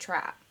that was a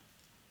trap.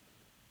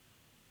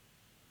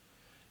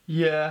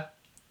 Yeah,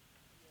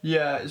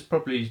 yeah, it's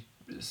probably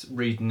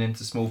reading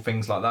into small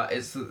things like that.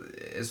 It's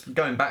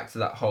going back to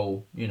that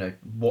whole,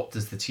 what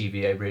does the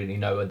TVA really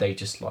know? Are they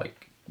just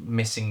like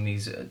missing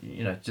these?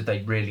 Do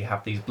they really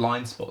have these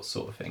blind spots,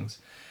 sort of things?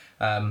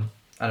 And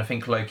I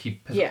think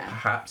Loki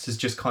perhaps has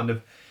just kind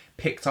of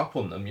picked up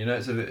on them.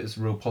 It's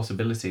a real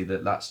possibility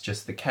that that's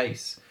just the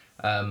case,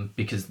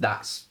 because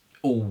that's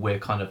all we're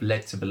kind of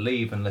led to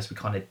believe unless we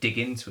kind of dig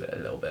into it a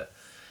little bit.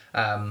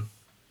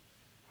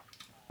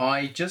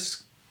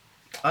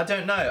 I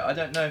don't know. I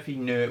don't know if he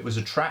knew it was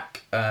a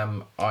track.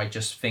 I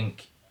just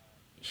think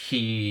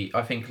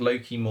I think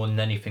Loki more than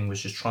anything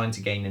was just trying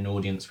to gain an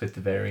audience with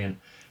the variant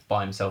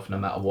by himself no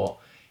matter what,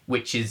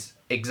 which is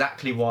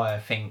exactly why I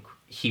think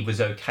he was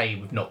okay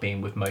with not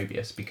being with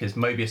Mobius, because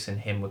Mobius and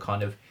him were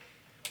kind of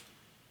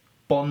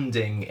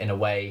bonding in a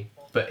way,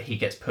 but he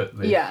gets put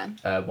with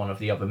one of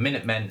the other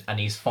Minutemen and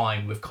he's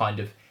fine with kind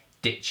of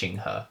ditching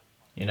her,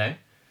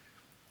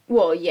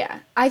 Well, yeah.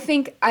 I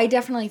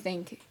definitely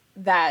think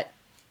that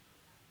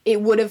it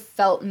would have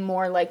felt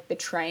more like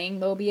betraying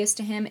Mobius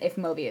to him if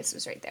Mobius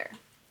was right there.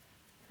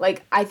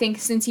 Like, I think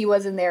since he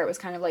wasn't there, it was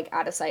kind of like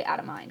out of sight, out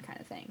of mind kind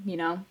of thing,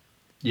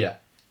 Yeah.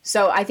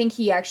 So I think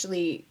he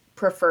actually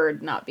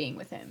preferred not being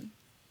with him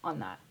on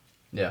that.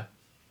 Yeah.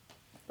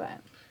 But,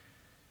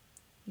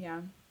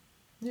 yeah.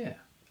 Yeah.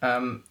 I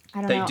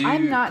don't know.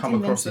 I'm not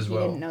convinced that he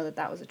well. didn't know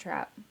that was a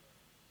trap.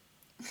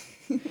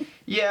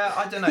 Yeah,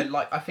 I don't know.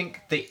 Like, I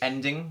think the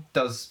ending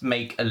does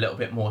make a little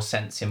bit more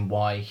sense in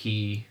why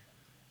he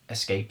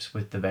escapes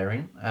with the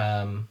variant,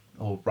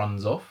 or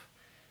runs off.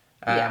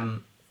 That's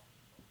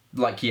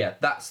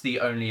the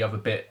only other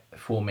bit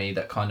for me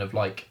that kind of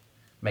like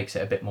makes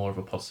it a bit more of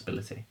a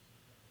possibility.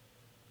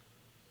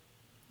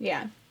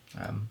 Yeah.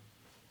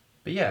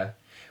 But yeah,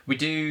 we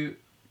do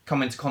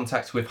come into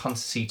contact with Hunter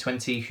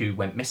C-20, who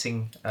went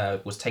missing,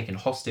 was taken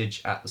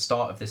hostage at the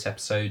start of this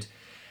episode,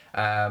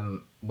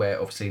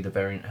 where obviously the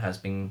variant has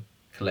been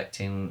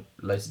collecting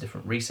loads of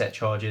different reset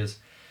charges.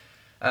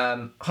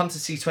 Hunter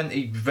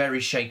C-20 very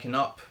shaken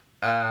up,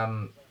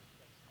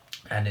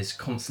 and is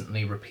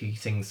constantly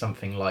repeating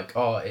something like,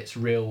 "Oh, it's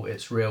real,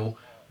 it's real."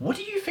 What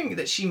do you think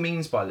that she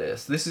means by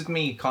this? This is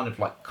me kind of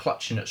like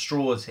clutching at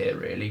straws here,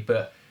 really,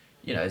 but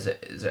is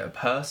it a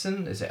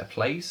person? Is it a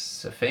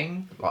place? A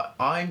thing? Like,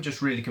 I'm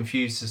just really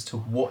confused as to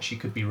what she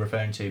could be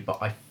referring to,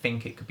 but I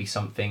think it could be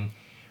something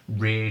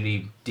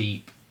really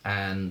deep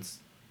and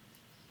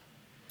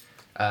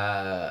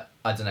I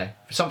don't know,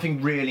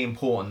 something really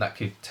important that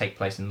could take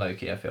place in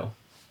Loki, I feel.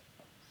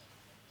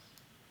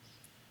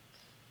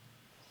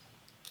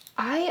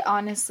 I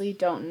honestly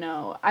don't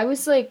know. I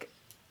was like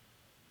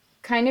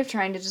kind of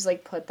trying to just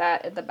like put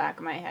that at the back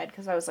of my head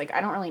because I was like,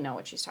 I don't really know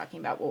what she's talking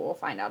about, but we'll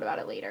find out about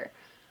it later.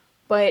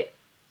 But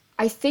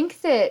I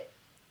think that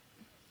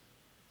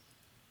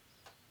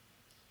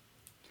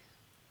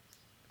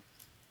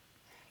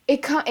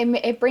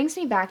it brings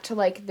me back to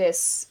like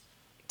this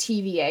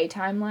TVA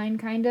timeline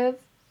kind of.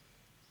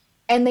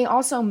 And they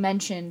also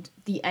mentioned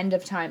the end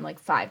of time like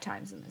 5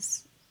 times in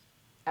this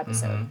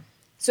episode. Mm-hmm.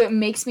 So it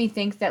makes me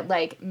think that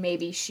like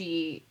maybe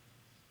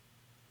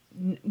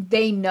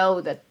they know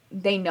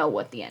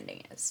what the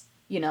ending is,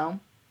 And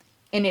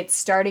it's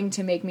starting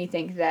to make me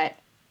think that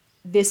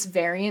this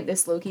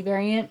Loki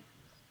variant,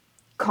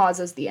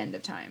 causes the end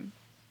of time.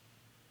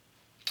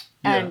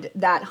 Yeah. And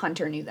that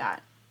Hunter knew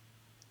that.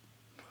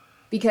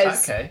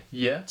 Because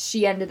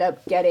she ended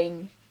up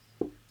giving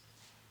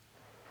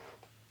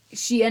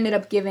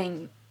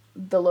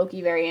the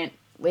Loki variant,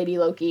 Lady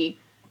Loki,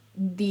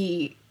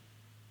 the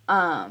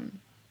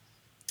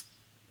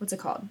what's it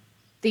called?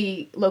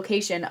 The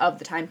location of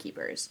the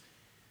Timekeepers,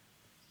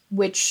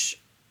 which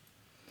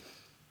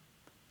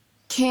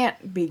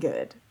can't be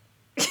good.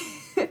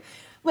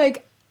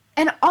 Like,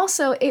 and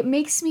also it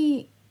makes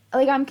me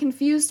like, I'm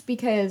confused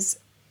because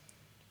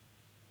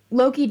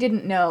Loki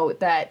didn't know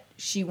that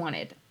she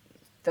wanted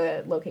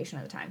the location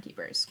of the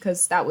Timekeepers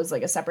because that was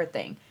like a separate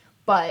thing.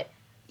 But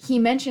he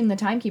mentioned the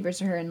Timekeepers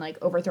to her and like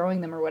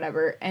overthrowing them or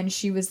whatever, and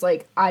she was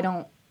like, I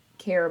don't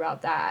care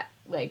about that,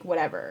 like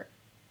whatever.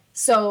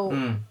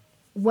 So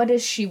what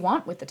does she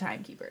want with the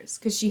Timekeepers?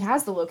 Because she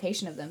has the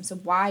location of them, so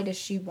why does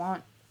she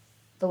want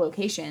the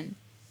location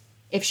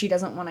if she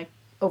doesn't want to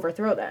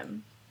overthrow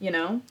them,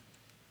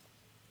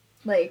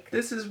 Like,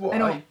 this is what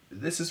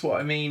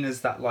I mean, is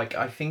that like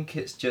I think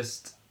it's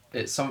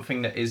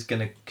something that is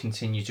going to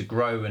continue to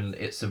grow, and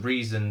it's a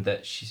reason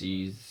that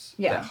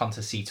that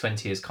Hunter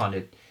C-20 is kind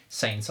of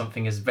saying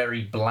something as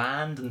very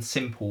bland and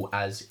simple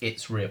as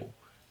 "it's real,"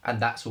 and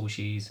that's all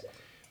she's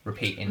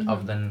repeating,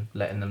 other than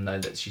letting them know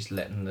that she's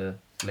letting the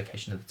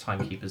location of the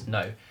Timekeepers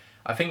know.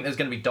 I think there's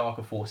going to be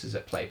darker forces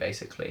at play,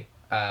 basically.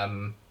 But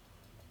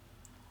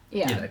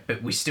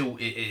we still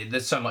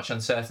there's so much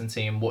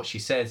uncertainty in what she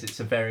says. It's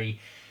a very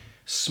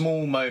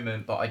small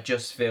moment, but I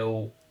just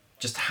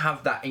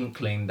have that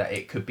inkling that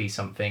it could be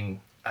something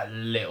a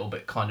little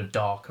bit kind of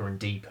darker and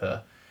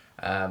deeper.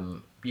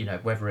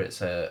 Whether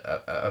it's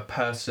a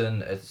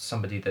person,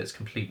 somebody that's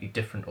completely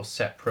different or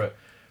separate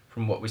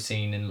from what we've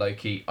seen in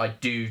Loki, I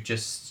do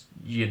just,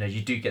 you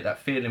do get that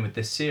feeling with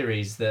this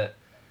series that,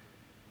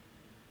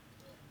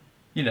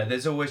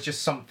 there's always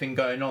just something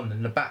going on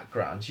in the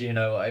background, you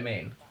know what I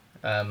mean?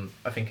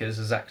 I think it was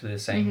exactly the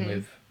same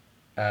with,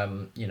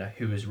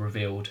 who was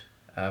revealed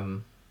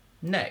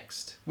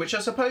next, which I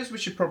suppose we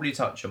should probably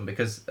touch on,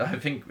 because I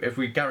think if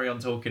we carry on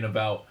talking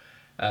about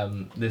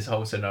this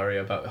whole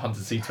scenario about Hunter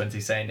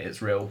C20 saying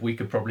it's real, we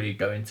could probably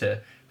go into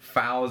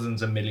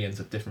thousands and millions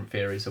of different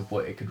theories of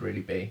what it could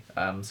really be.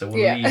 So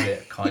we'll leave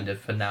it kind of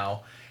for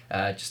now,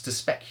 just to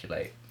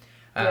speculate.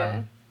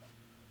 But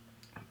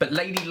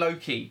Lady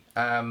Loki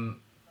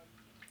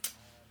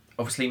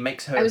obviously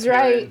makes her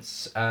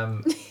appearance,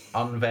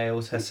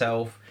 unveils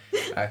herself.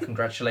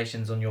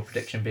 Congratulations on your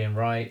prediction being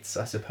right,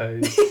 I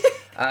suppose.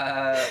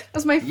 That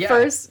was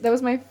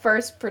my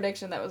first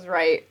prediction that was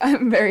right.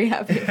 I'm very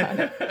happy about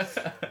it.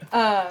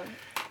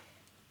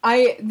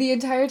 The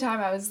entire time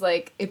I was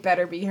like, it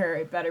better be her,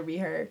 it better be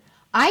her.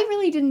 I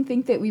really didn't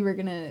think that we were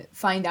gonna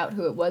find out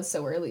who it was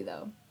so early,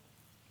 though.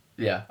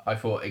 Yeah, I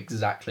thought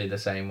exactly the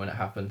same when it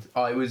happened.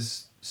 I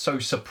was so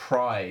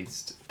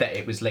surprised that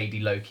it was Lady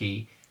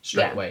Loki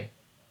straight away,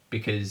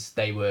 because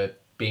they were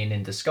being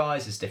in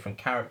disguise as different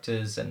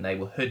characters and they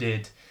were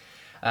hooded.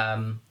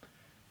 And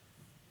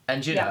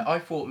know, I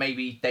thought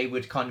maybe they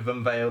would kind of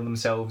unveil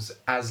themselves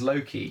as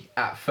Loki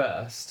at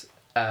first.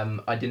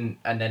 I didn't,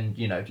 and then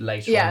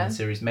later on in the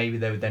series, maybe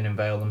they would then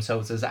unveil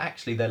themselves as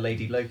actually they're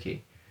Lady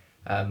Loki.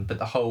 But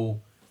the whole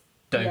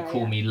 "don't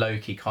call me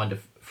Loki" kind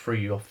of threw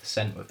you off the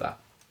scent with that.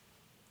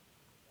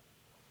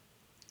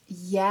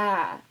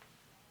 Yeah,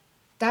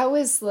 that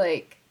was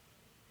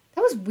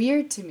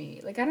weird to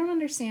me. Like, I don't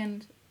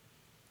understand.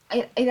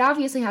 It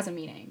obviously has a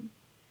meaning,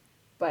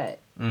 but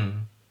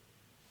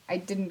I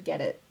didn't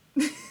get it.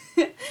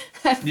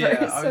 At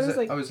first.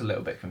 I was a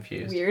little bit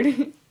confused.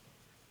 Weird.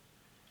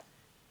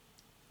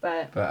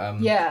 but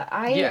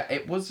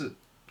it was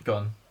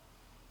gone.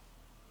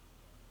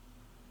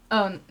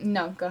 Oh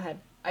no, go ahead.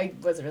 I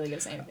wasn't really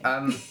gonna say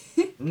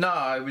anything. No,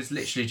 I was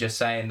literally just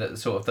saying that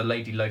sort of the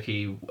Lady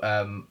Loki,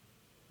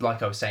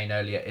 like I was saying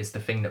earlier, is the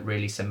thing that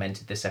really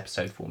cemented this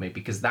episode for me,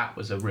 because that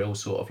was a real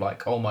sort of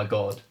like, oh my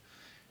god,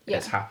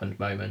 it's happened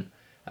moment.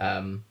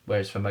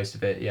 Whereas for most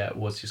of it, it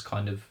was just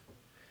kind of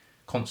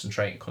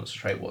concentrate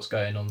what's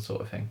going on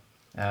sort of thing.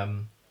 But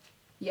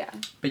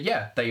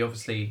they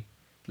obviously,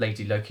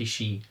 Lady Loki,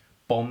 she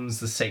bombs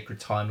the sacred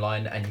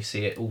timeline, and you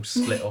see it all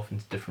split off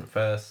into different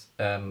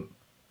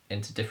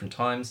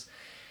times.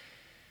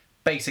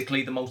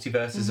 Basically, the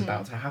multiverse is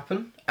about to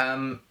happen,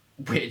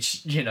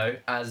 which,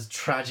 as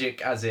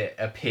tragic as it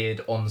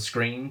appeared on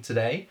screen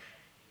today,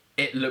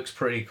 it looks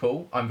pretty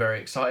cool. I'm very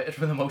excited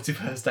for the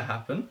multiverse to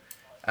happen.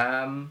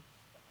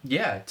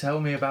 Tell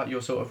me about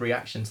your sort of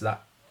reaction to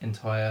that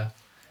entire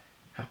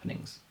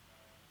happenings.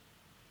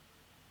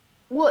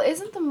 Well,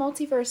 isn't the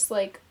multiverse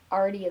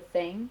already a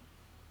thing?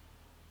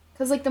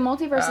 Because the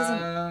multiverse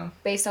isn't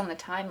based on the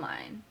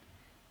timeline.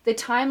 The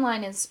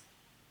timeline is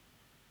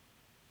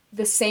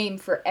the same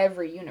for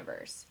every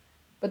universe,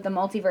 but the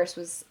multiverse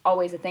was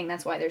always a thing.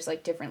 That's why there's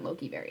different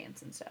Loki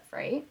variants and stuff,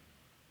 right?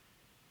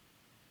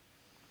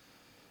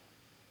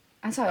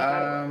 That's how I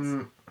thought it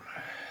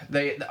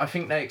was. I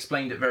think they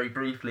explained it very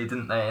briefly,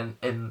 didn't they,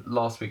 in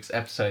last week's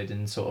episode,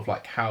 and sort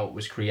of how it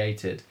was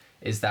created,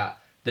 is that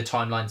the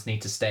timelines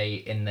need to stay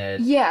in their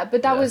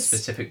but that was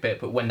specific bit,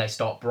 but when they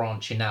start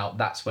branching out,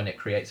 that's when it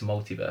creates a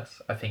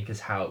multiverse, I think,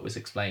 is how it was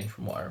explained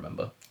from what I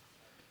remember.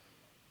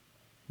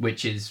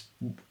 Which is,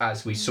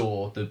 as we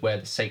saw, where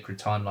the sacred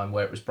timeline,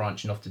 where it was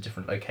branching off to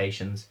different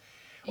locations.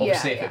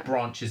 Obviously, if it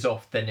branches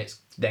off, then it's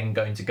then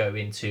going to go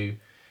into...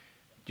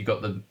 You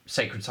got the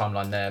sacred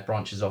timeline there,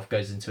 branches off,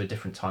 goes into a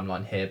different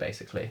timeline here,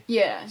 basically.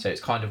 Yeah. So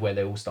it's kind of where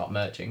they all start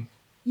merging.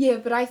 Yeah,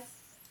 but I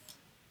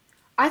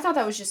thought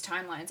that was just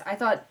timelines. I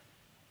thought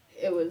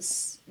it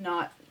was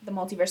not the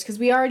multiverse, because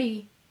we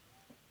already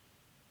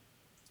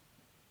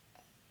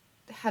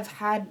have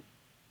had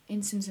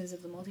instances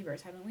of the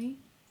multiverse, haven't we?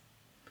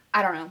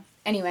 I don't know.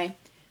 Anyway,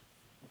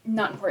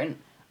 not important.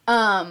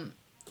 What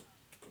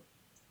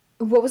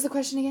was the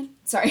question again?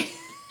 Sorry.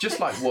 Just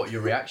what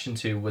your reaction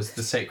to was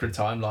the sacred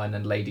timeline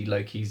and Lady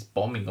Loki's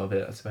bombing of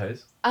it, I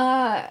suppose.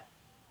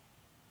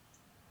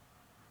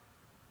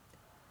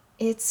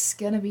 It's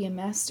gonna be a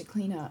mess to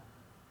clean up.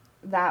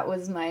 That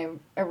was my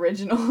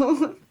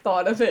original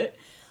thought of it.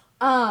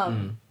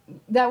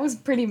 That was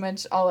pretty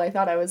much all I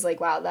thought. I was like,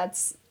 wow,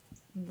 that's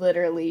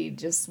literally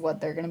just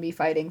what they're gonna be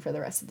fighting for the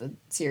rest of the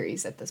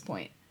series at this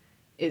point.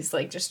 Is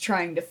just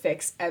trying to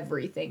fix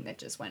everything that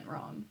just went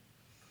wrong.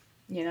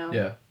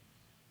 Yeah.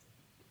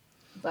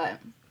 But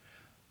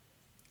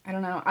I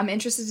don't know. I'm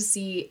interested to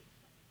see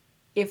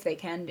if they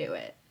can do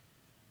it.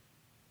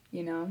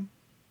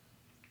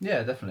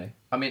 Yeah, definitely.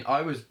 I mean,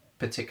 I was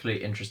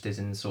particularly interested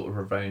in sort of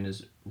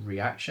Ravona's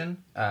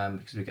reaction,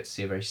 because we get to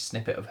see a very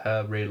snippet of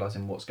her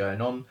realising what's going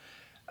on,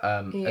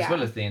 as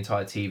well as the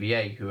entire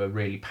TVA, who are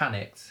really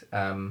panicked,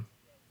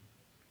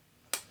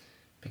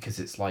 because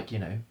it's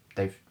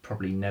they've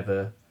probably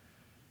never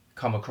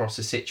come across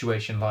a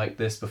situation like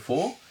this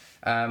before.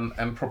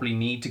 and probably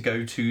need to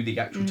go to the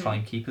actual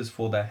timekeepers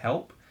for their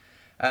help.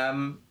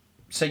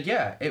 So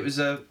yeah, it was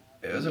a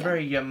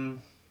very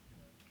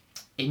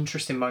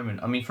interesting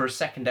moment. I mean, for a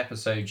second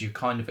episode, you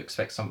kind of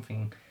expect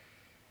something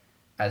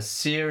as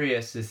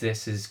serious as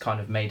this is kind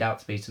of made out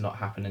to be to not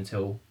happen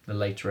until the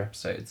later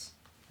episodes.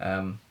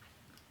 So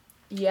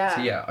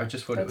yeah, I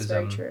just thought it was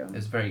very true. it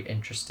was a very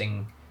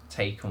interesting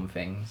take on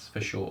things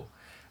for sure.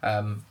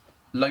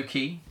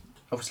 Loki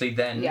obviously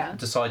then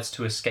decides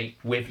to escape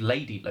with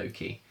Lady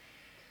Loki.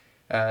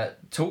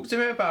 Talk to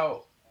me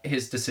about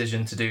his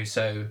decision to do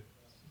so.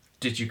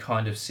 Did you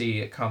kind of see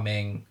it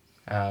coming?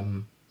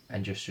 And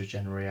just your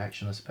general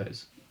reaction, I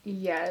suppose.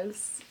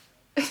 Yes.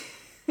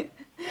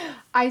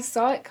 I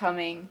saw it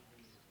coming.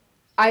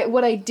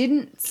 What I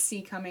didn't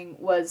see coming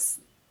was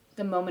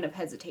the moment of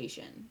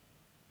hesitation.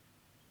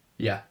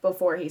 Yeah.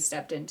 Before he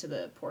stepped into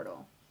the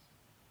portal.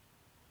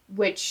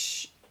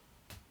 Which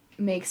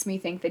makes me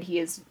think that he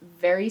is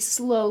very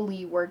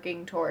slowly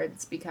working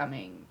towards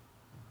becoming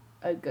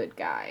a good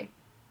guy.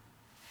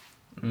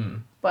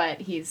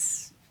 But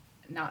he's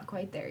not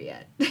quite there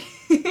yet.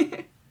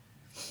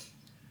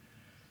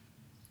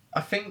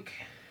 I think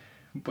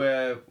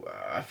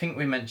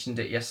we mentioned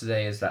it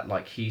yesterday is that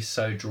like he's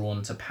so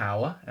drawn to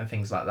power and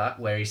things like that,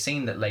 where he's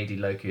seen that Lady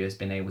Loki has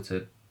been able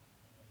to,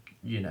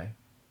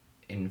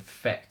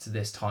 infect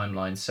this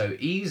timeline so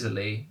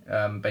easily,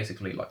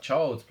 basically like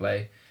Child's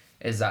Play,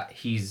 is that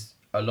he's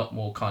a lot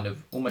more kind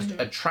of almost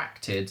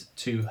attracted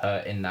to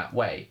her in that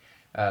way,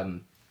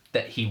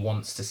 that he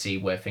wants to see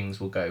where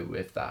things will go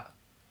with that.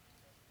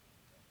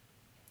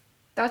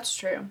 That's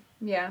true.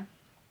 Yeah.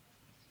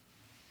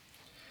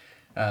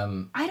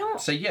 I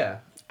don't. So yeah.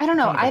 I don't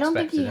know. I don't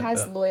think he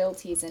has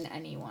loyalties in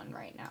anyone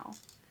right now.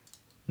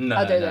 No.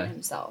 Other than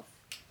himself.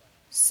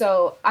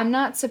 So I'm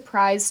not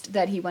surprised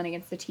that he went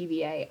against the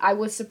TVA. I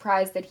was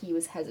surprised that he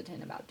was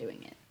hesitant about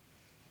doing it.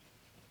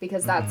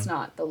 Because that's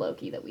not the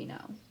Loki that we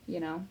know,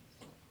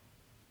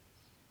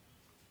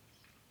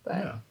 But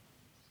yeah,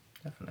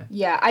 definitely.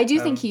 Yeah, I do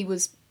think he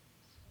was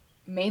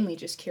mainly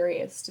just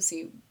curious to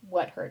see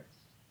what her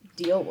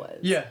deal was.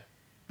 Yeah.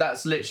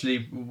 That's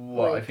literally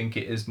what I think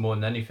it is more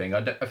than anything.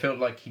 I feel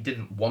like he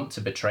didn't want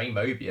to betray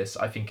Mobius.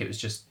 I think it was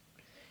just,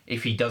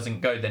 if he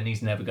doesn't go, then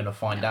he's never going to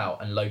find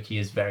out. And Loki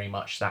is very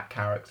much that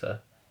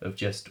character of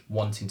just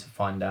wanting to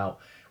find out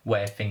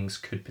where things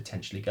could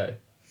potentially go.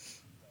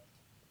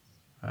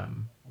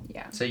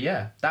 So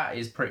yeah, that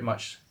is pretty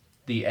much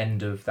the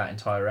end of that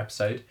entire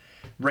episode.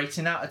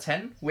 Rating out of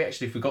 10. We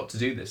actually forgot to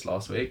do this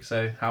last week.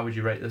 So how would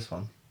you rate this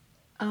one?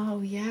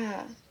 Oh,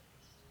 yeah.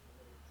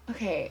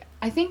 Okay,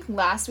 I think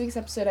last week's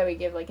episode I would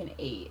give like an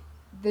 8.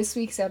 This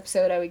week's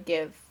episode I would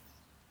give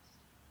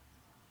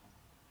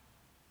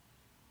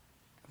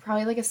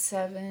probably like a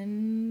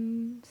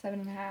 7,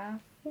 7.5.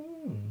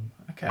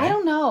 Okay. I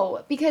don't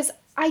know, because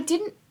I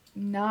didn't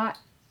not...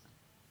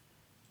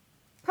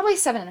 Probably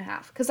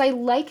 7.5, because I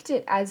liked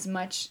it as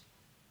much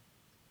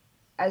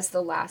as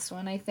the last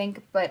one, I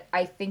think, but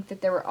I think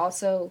that there were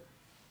also...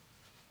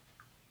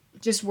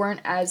 just weren't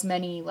as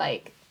many,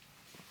 like...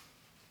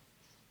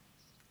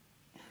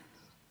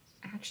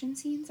 action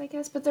scenes, I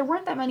guess, but there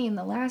weren't that many in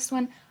the last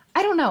one.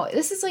 I don't know.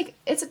 This is like,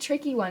 it's a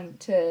tricky one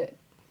to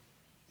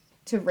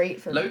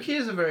rate for me. Loki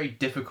is a very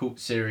difficult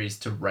series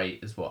to rate,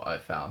 is what I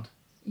found.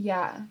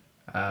 Yeah.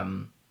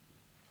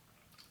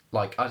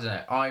 Like, I don't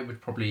know, I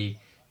would probably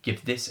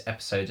give this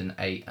episode an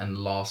 8 and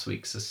last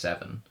week's a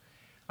 7.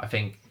 I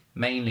think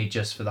mainly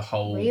just for the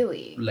whole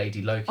Lady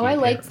Loki I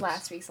appearance. liked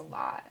last week's a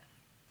lot.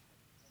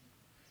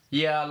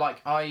 Yeah,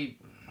 like, I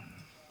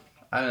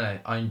don't know,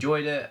 I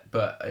enjoyed it,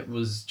 but it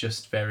was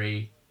just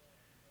very...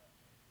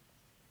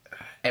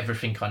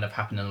 everything kind of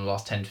happened in the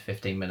last 10 to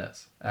 15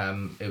 minutes.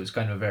 It was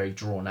kind of very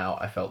drawn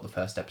out, I felt, the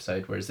first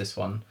episode, whereas this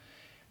one,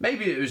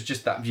 maybe it was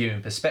just that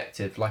viewing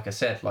perspective. Like I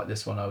said, like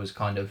this one, I was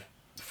kind of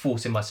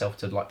forcing myself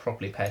to like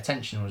properly pay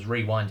attention, was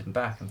rewinding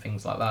back and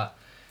things like that.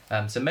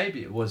 So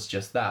maybe it was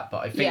just that,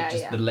 but I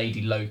think the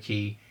Lady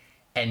Loki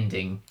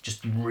ending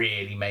just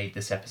really made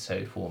this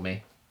episode for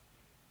me.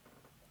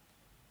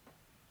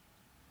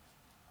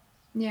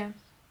 Yeah.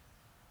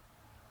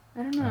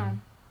 I don't know.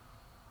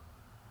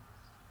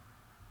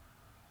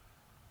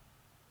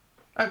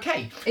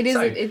 Okay.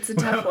 It's a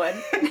tough one.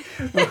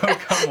 We'll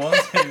come on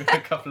to a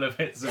couple of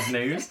bits of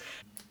news.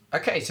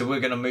 Okay, so we're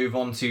going to move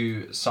on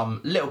to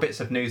some little bits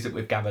of news that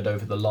we've gathered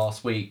over the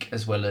last week,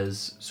 as well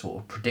as sort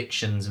of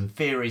predictions and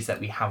theories that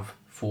we have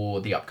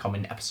for the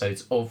upcoming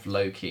episodes of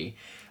Loki.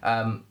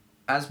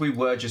 As we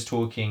were just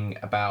talking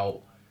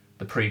about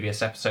the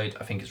previous episode,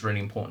 I think it's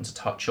really important to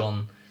touch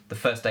on the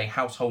first day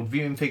household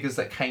viewing figures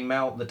that came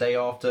out the day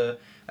after.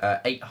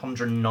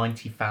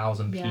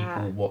 890,000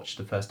 people watched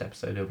the first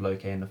episode of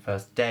Loki in the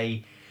first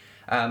day,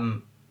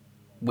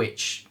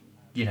 which,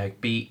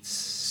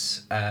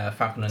 beats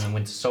Falcon and the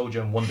Winter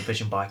Soldier and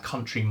WandaVision by a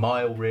country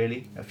mile,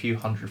 really, a few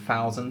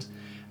 100,000.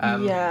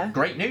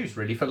 Great news,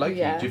 really, for Loki.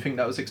 Do you think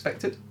that was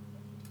expected?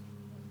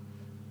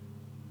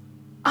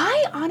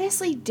 I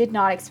honestly did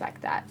not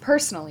expect that.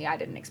 Personally, I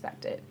didn't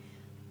expect it.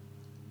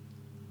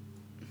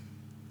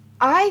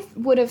 I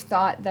would have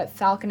thought that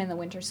Falcon and the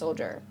Winter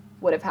Soldier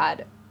would have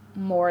had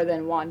more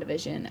than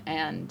WandaVision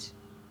and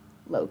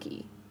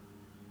Loki.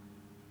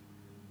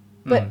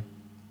 But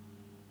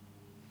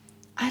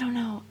I don't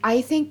know.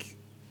 I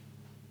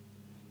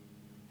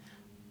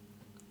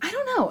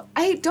don't know.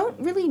 I don't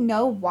really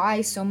know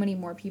why so many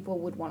more people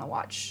would want to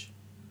watch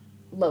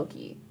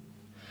Loki.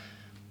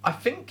 I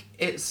think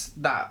it's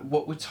that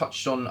what we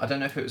touched on, I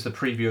don't know if it was the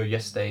preview or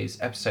yesterday's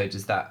episode,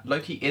 is that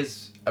Loki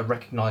is a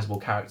recognisable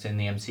character in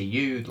the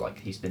MCU. Like,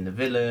 he's been the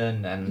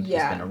villain and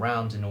he's been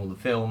around in all the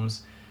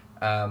films.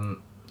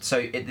 So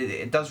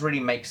it does really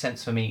make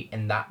sense for me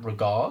in that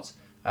regard.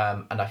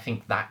 And I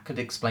think that could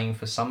explain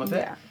for some of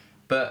it. Yeah.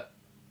 But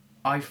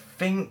I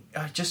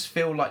just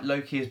feel like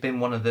Loki has been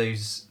one of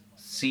those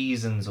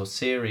series,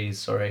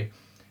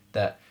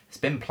 that it's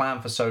been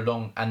planned for so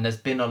long, and there's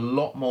been a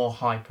lot more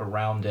hype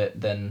around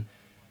it than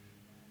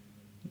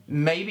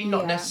maybe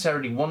not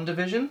necessarily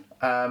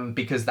WandaVision,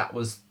 because that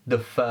was the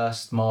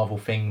first Marvel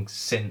thing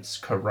since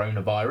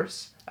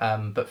coronavirus.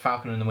 But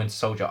Falcon and the Winter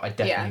Soldier, I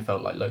definitely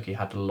felt like Loki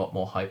had a lot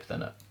more hype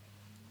than it.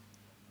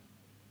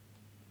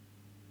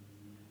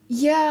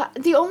 Yeah,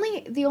 the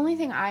only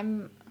thing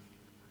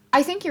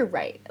I think you're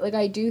right. Like,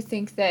 I do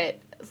think that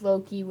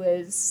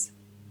Loki's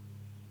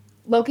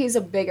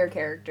a bigger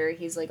character.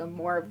 He's like a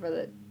more of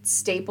a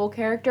staple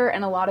character,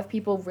 and a lot of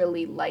people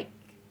really like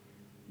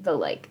the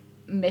like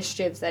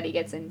mischiefs that he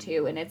gets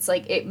into, and it's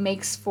like it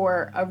makes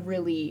for a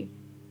really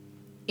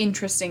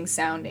interesting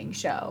sounding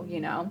show,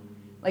 you know?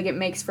 Like, it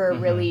makes for a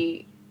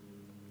really,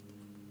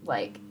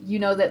 like, you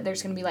know that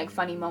there's gonna be like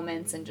funny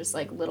moments and just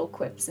like little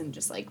quips and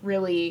just like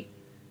really,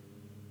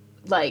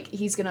 like,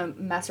 he's gonna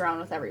mess around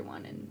with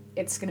everyone and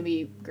it's gonna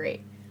be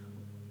great.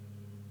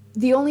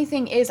 The only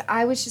thing is,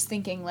 I was just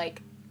thinking,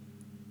 like,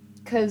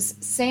 because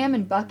Sam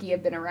and Bucky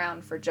have been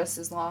around for just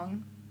as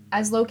long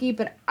as Loki,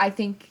 but I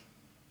think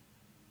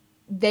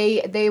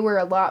they were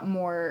a lot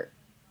more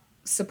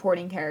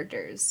supporting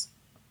characters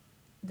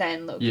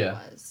than Loki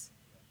was.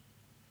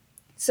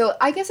 So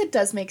I guess it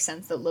does make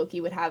sense that Loki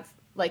would have,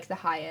 like, the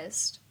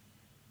highest.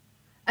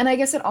 And I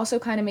guess it also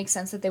kind of makes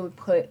sense that they would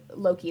put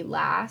Loki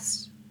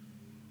last,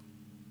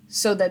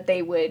 so that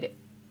they would...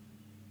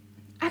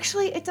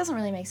 Actually, it doesn't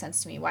really make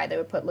sense to me why they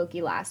would put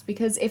Loki last,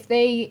 because if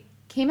they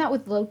came out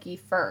with Loki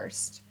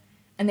first,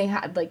 and they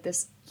had, like,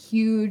 this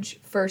huge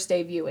first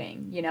day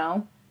viewing, you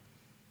know,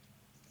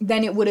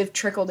 then it would have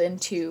trickled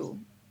into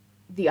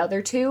the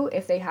other two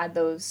if they had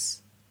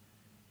those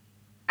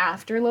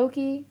after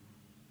Loki,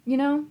 you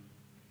know?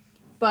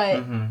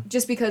 But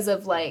just because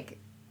of, like,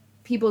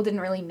 people didn't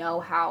really know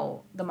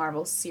how the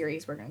Marvel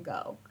series were going to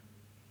go.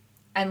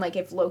 And, like,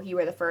 if Loki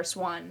were the first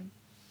one,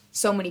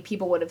 so many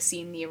people would have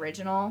seen the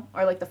original,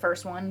 or, like, the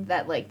first one,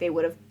 that, like, they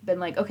would have been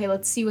like, okay,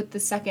 let's see what the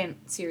second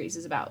series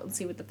is about. Let's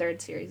see what the third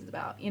series is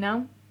about, you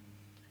know?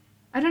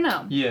 I don't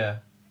know. Yeah.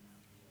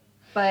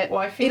 But well,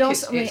 I think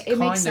it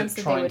makes sense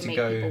that they would make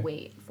people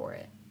wait for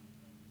it.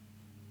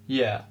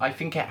 Yeah, I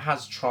think it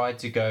has tried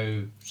to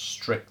go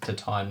strict to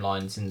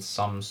timelines in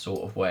some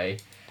sort of way.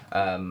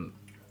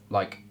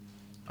 Like,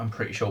 I'm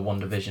pretty sure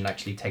WandaVision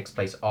actually takes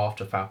place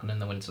after Falcon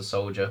and the Winter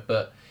Soldier,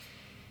 but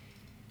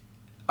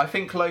I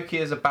think Loki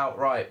is about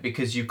right,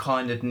 because you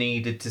kind of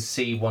needed to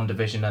see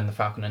WandaVision and the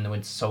Falcon and the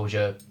Winter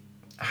Soldier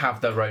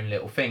have their own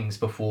little things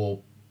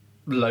before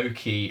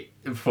Loki,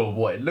 for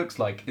what it looks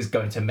like, is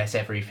going to mess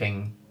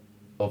everything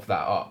of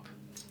that up,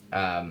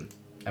 and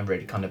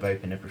really kind of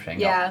open everything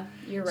up. Yeah,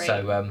 you're right.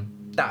 So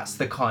that's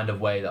the kind of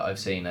way that I've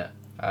seen it.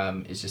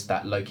 It's just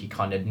that Loki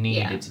kind of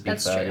needed to be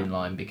third in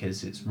line,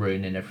 because it's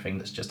ruining everything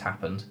that's just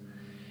happened.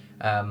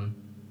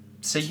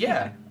 So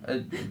yeah,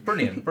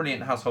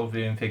 brilliant household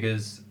viewing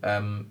figures.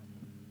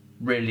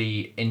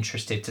 Really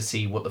interested to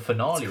see what the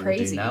finale will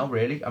do now,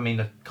 really. I mean,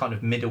 the kind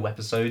of middle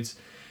episodes,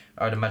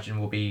 I'd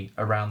imagine, will be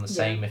around the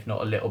same, if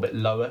not a little bit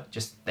lower.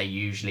 Just they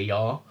usually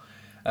are.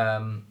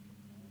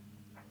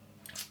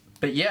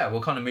 But yeah, we'll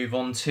kind of move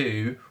on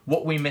to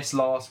what we missed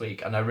last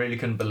week, and I really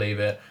couldn't believe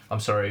it. I'm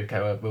sorry, okay,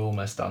 we're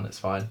almost done, it's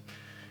fine.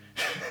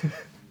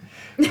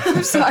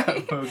 I'm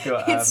sorry.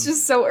 It's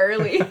just so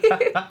early.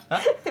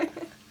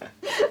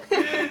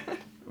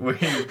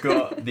 We've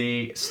got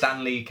the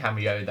Stan Lee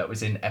cameo that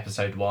was in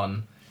episode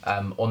 1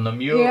 on the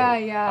mural.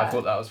 Yeah. I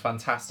thought that was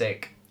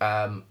fantastic.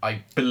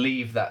 I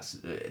believe that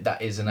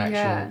is an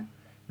actual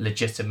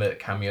legitimate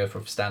cameo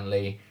from Stan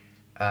Lee.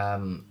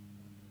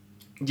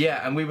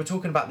 Yeah, and we were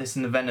talking about this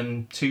in the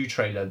Venom 2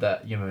 trailer,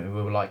 that, you know,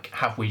 we were like,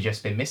 have we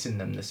just been missing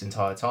them this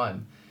entire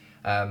time?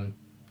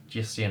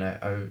 Just, you know,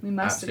 I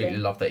absolutely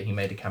love that he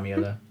made a cameo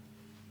there.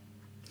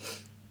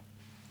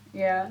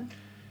 Yeah.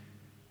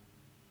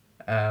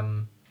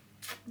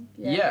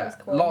 Yeah,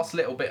 cool. Last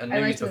little bit of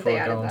news before we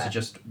go on to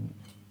just...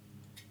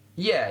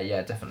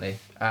 Yeah, definitely.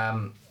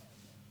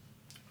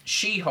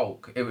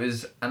 She-Hulk, it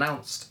was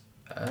announced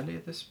earlier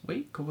this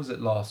week, or was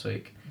it last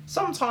week?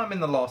 Sometime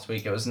in the last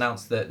week, it was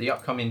announced that the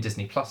upcoming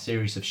Disney Plus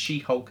series of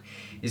She-Hulk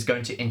is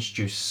going to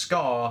introduce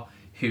Scar,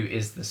 who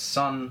is the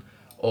son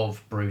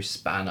of Bruce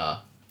Banner.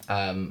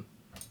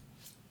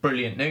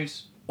 Brilliant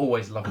news.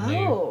 Always love a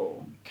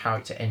new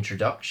character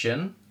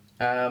introduction.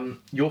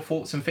 Your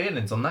thoughts and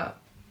feelings on that?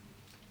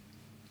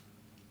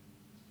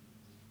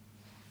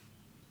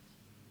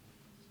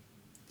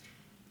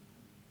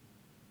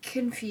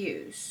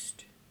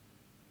 Confused.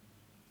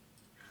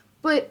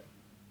 But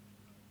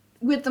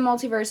with the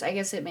multiverse, I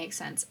guess it makes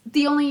sense.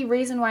 The only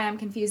reason why I'm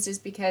confused is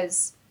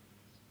because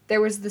there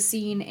was the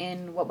scene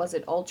in, what was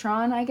it,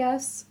 Ultron, I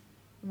guess,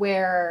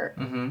 where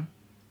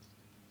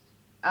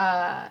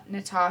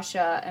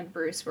Natasha and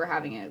Bruce were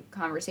having a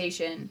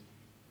conversation,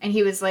 and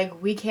he was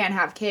like, we can't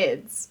have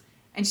kids.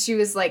 And she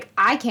was like,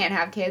 I can't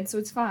have kids, so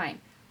it's fine.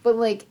 But,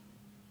 like,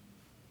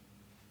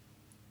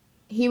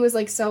 he was,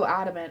 like, so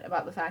adamant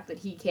about the fact that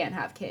he can't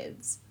have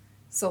kids.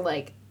 So,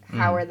 like,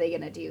 how are they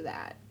going to do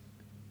that?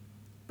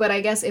 But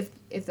I guess if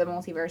the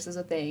multiverse is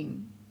a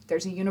thing,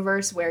 there's a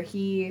universe where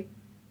he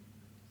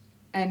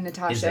and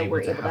Natasha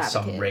were able to have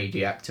some a kid.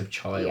 Radioactive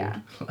child. Yeah.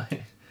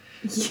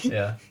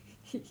 Yeah.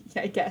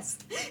 I guess.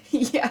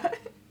 Yeah.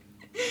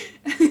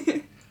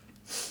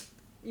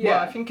 Well,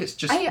 I think it's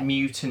just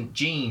mutant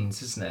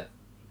genes, isn't it?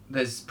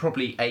 There's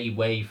probably a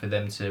way for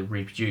them to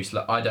reproduce.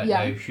 Like, I don't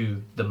know who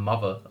the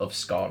mother of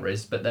Scar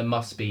is, but there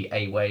must be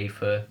a way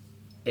for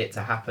it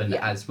to happen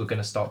as we're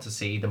going to start to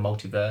see the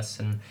multiverse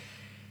and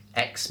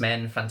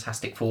X-Men,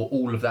 Fantastic Four,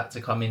 all of that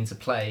to come into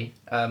play.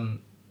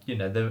 You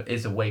know, there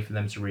is a way for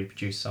them to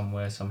reproduce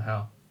somewhere,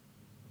 somehow.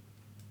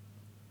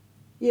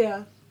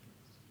 Yeah.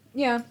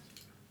 Yeah.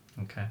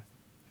 Okay.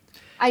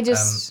 I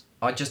just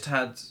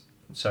had...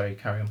 Sorry,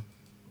 carry on.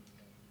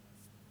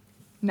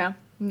 No,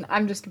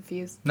 I'm just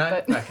confused.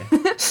 No? But... Okay.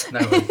 No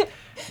worries.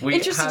 We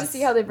interested to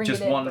see how they bring it in.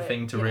 Just one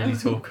thing to really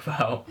talk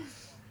about,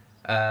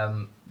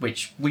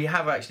 which we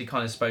have actually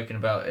kind of spoken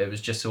about. It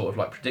was just sort of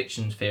like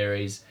prediction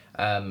theories.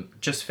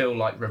 Just feel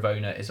like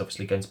Ravonna is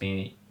obviously going to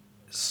be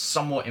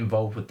somewhat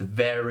involved with the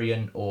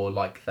variant or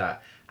like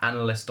that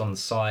analyst on the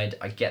side.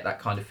 I get that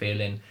kind of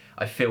feeling.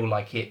 I feel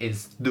like it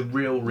is the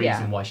real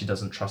reason why she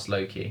doesn't trust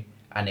Loki.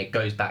 And it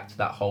goes back to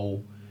that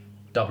whole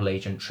double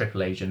agent,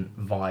 triple agent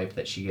vibe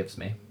that she gives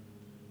me.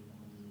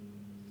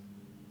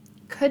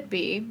 Could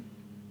be.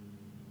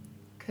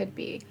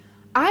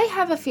 I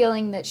have a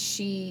feeling that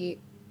she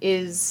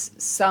is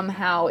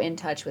somehow in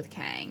touch with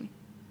Kang.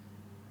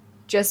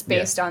 Just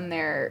based on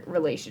their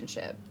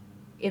relationship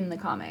in the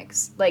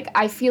comics. Like,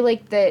 I feel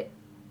like that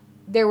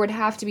there would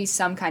have to be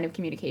some kind of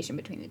communication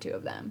between the two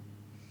of them.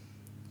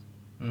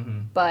 Mm-hmm.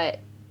 But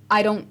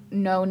I don't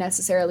know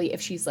necessarily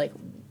if she's, like,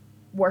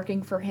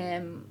 working for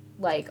him,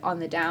 like, on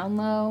the down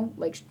low,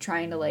 like,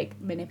 trying to, like,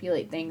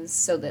 manipulate things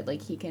so that,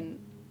 like, he can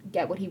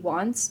get what he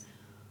wants,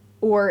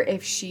 or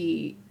if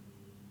she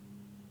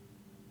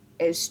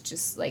is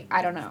just, like,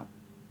 I don't know.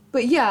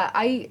 But, yeah,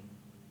 I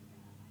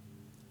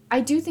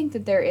do think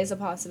that there is a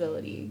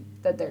possibility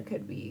that there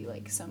could be,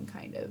 like, some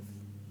kind of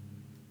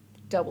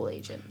double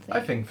agent thing. I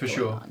think for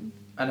sure. On.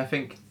 And I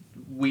think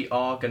we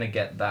are going to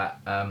get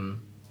that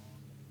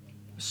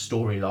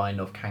storyline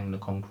of Kang the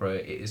Conqueror.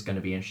 It is going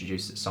to be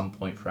introduced at some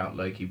point throughout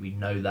Loki. We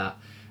know that.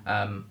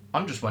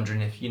 I'm just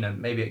wondering if, you know,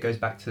 maybe it goes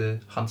back to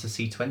Hunter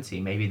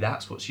C20. Maybe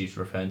that's what she's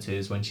referring to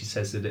is when she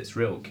says that it's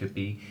real. It could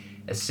be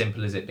as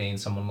simple as it being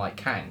someone like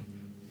Kang.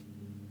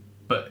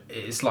 But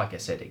it's like I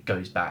said, it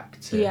goes back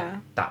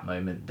to that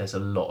moment. There's a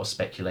lot of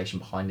speculation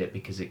behind it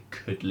because it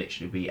could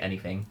literally be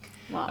anything.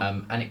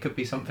 Wow. And it could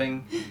be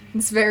something...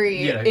 It's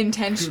very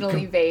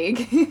intentionally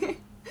vague.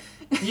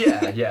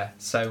 Yeah.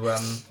 So,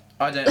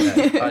 I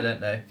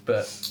don't know.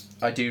 But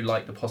I do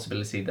like the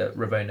possibility that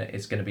Ravonna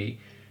is going to be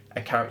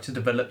a character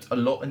developed a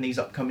lot in these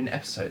upcoming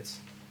episodes.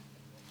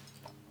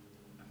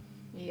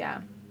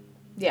 Yeah.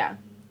 Okay.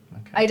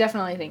 I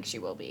definitely think she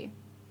will be.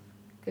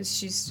 Because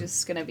she's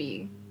just going to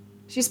be...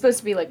 She's supposed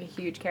to be, like, a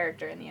huge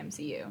character in the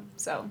MCU,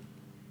 so...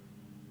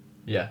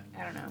 Yeah.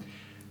 I don't know.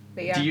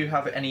 But yeah. Do you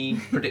have any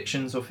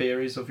predictions or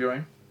theories of your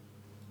own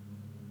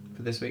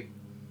for this week?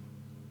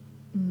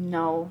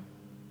 No.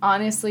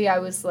 Honestly, I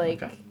was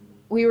like... Okay.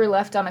 We were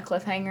left on a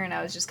cliffhanger, and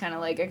I was just kind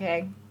of like,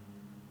 okay,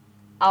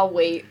 I'll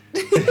wait.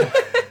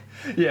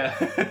 Yeah.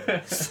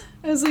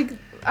 I was like,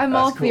 I'm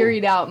all cool.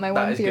 Theoried out. My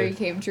one theory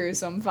came true,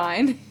 so I'm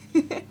fine.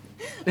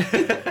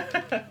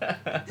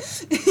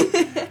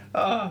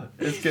 Oh,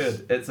 it's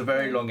good. It's a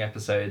very long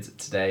episode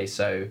today,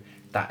 so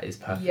that is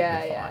perfectly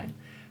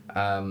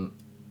fine.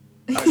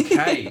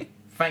 Okay.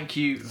 Thank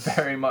you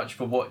very much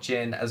for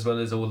watching, as well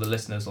as all the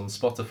listeners on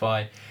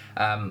Spotify.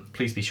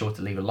 Please be sure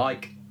to leave a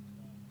like.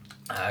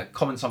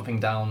 Comment something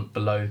down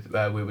below.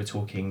 We were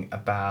talking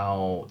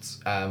about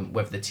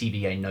whether the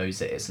TVA knows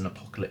that it's an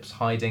apocalypse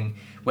hiding,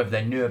 whether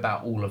they knew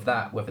about all of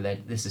that, whether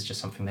this is just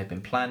something they've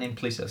been planning.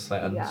 Please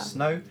let us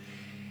know.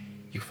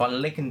 You can find a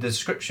link in the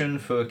description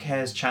for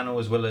Care's channel,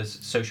 as well as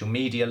social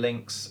media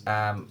links.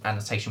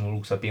 Annotation will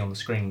also be on the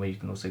screen where you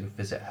can also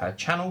visit her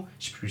channel.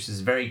 She produces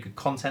very good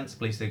content, so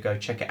please do go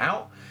check it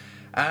out.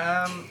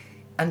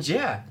 And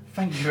yeah,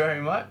 thank you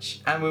very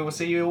much, and we will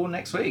see you all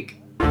next week.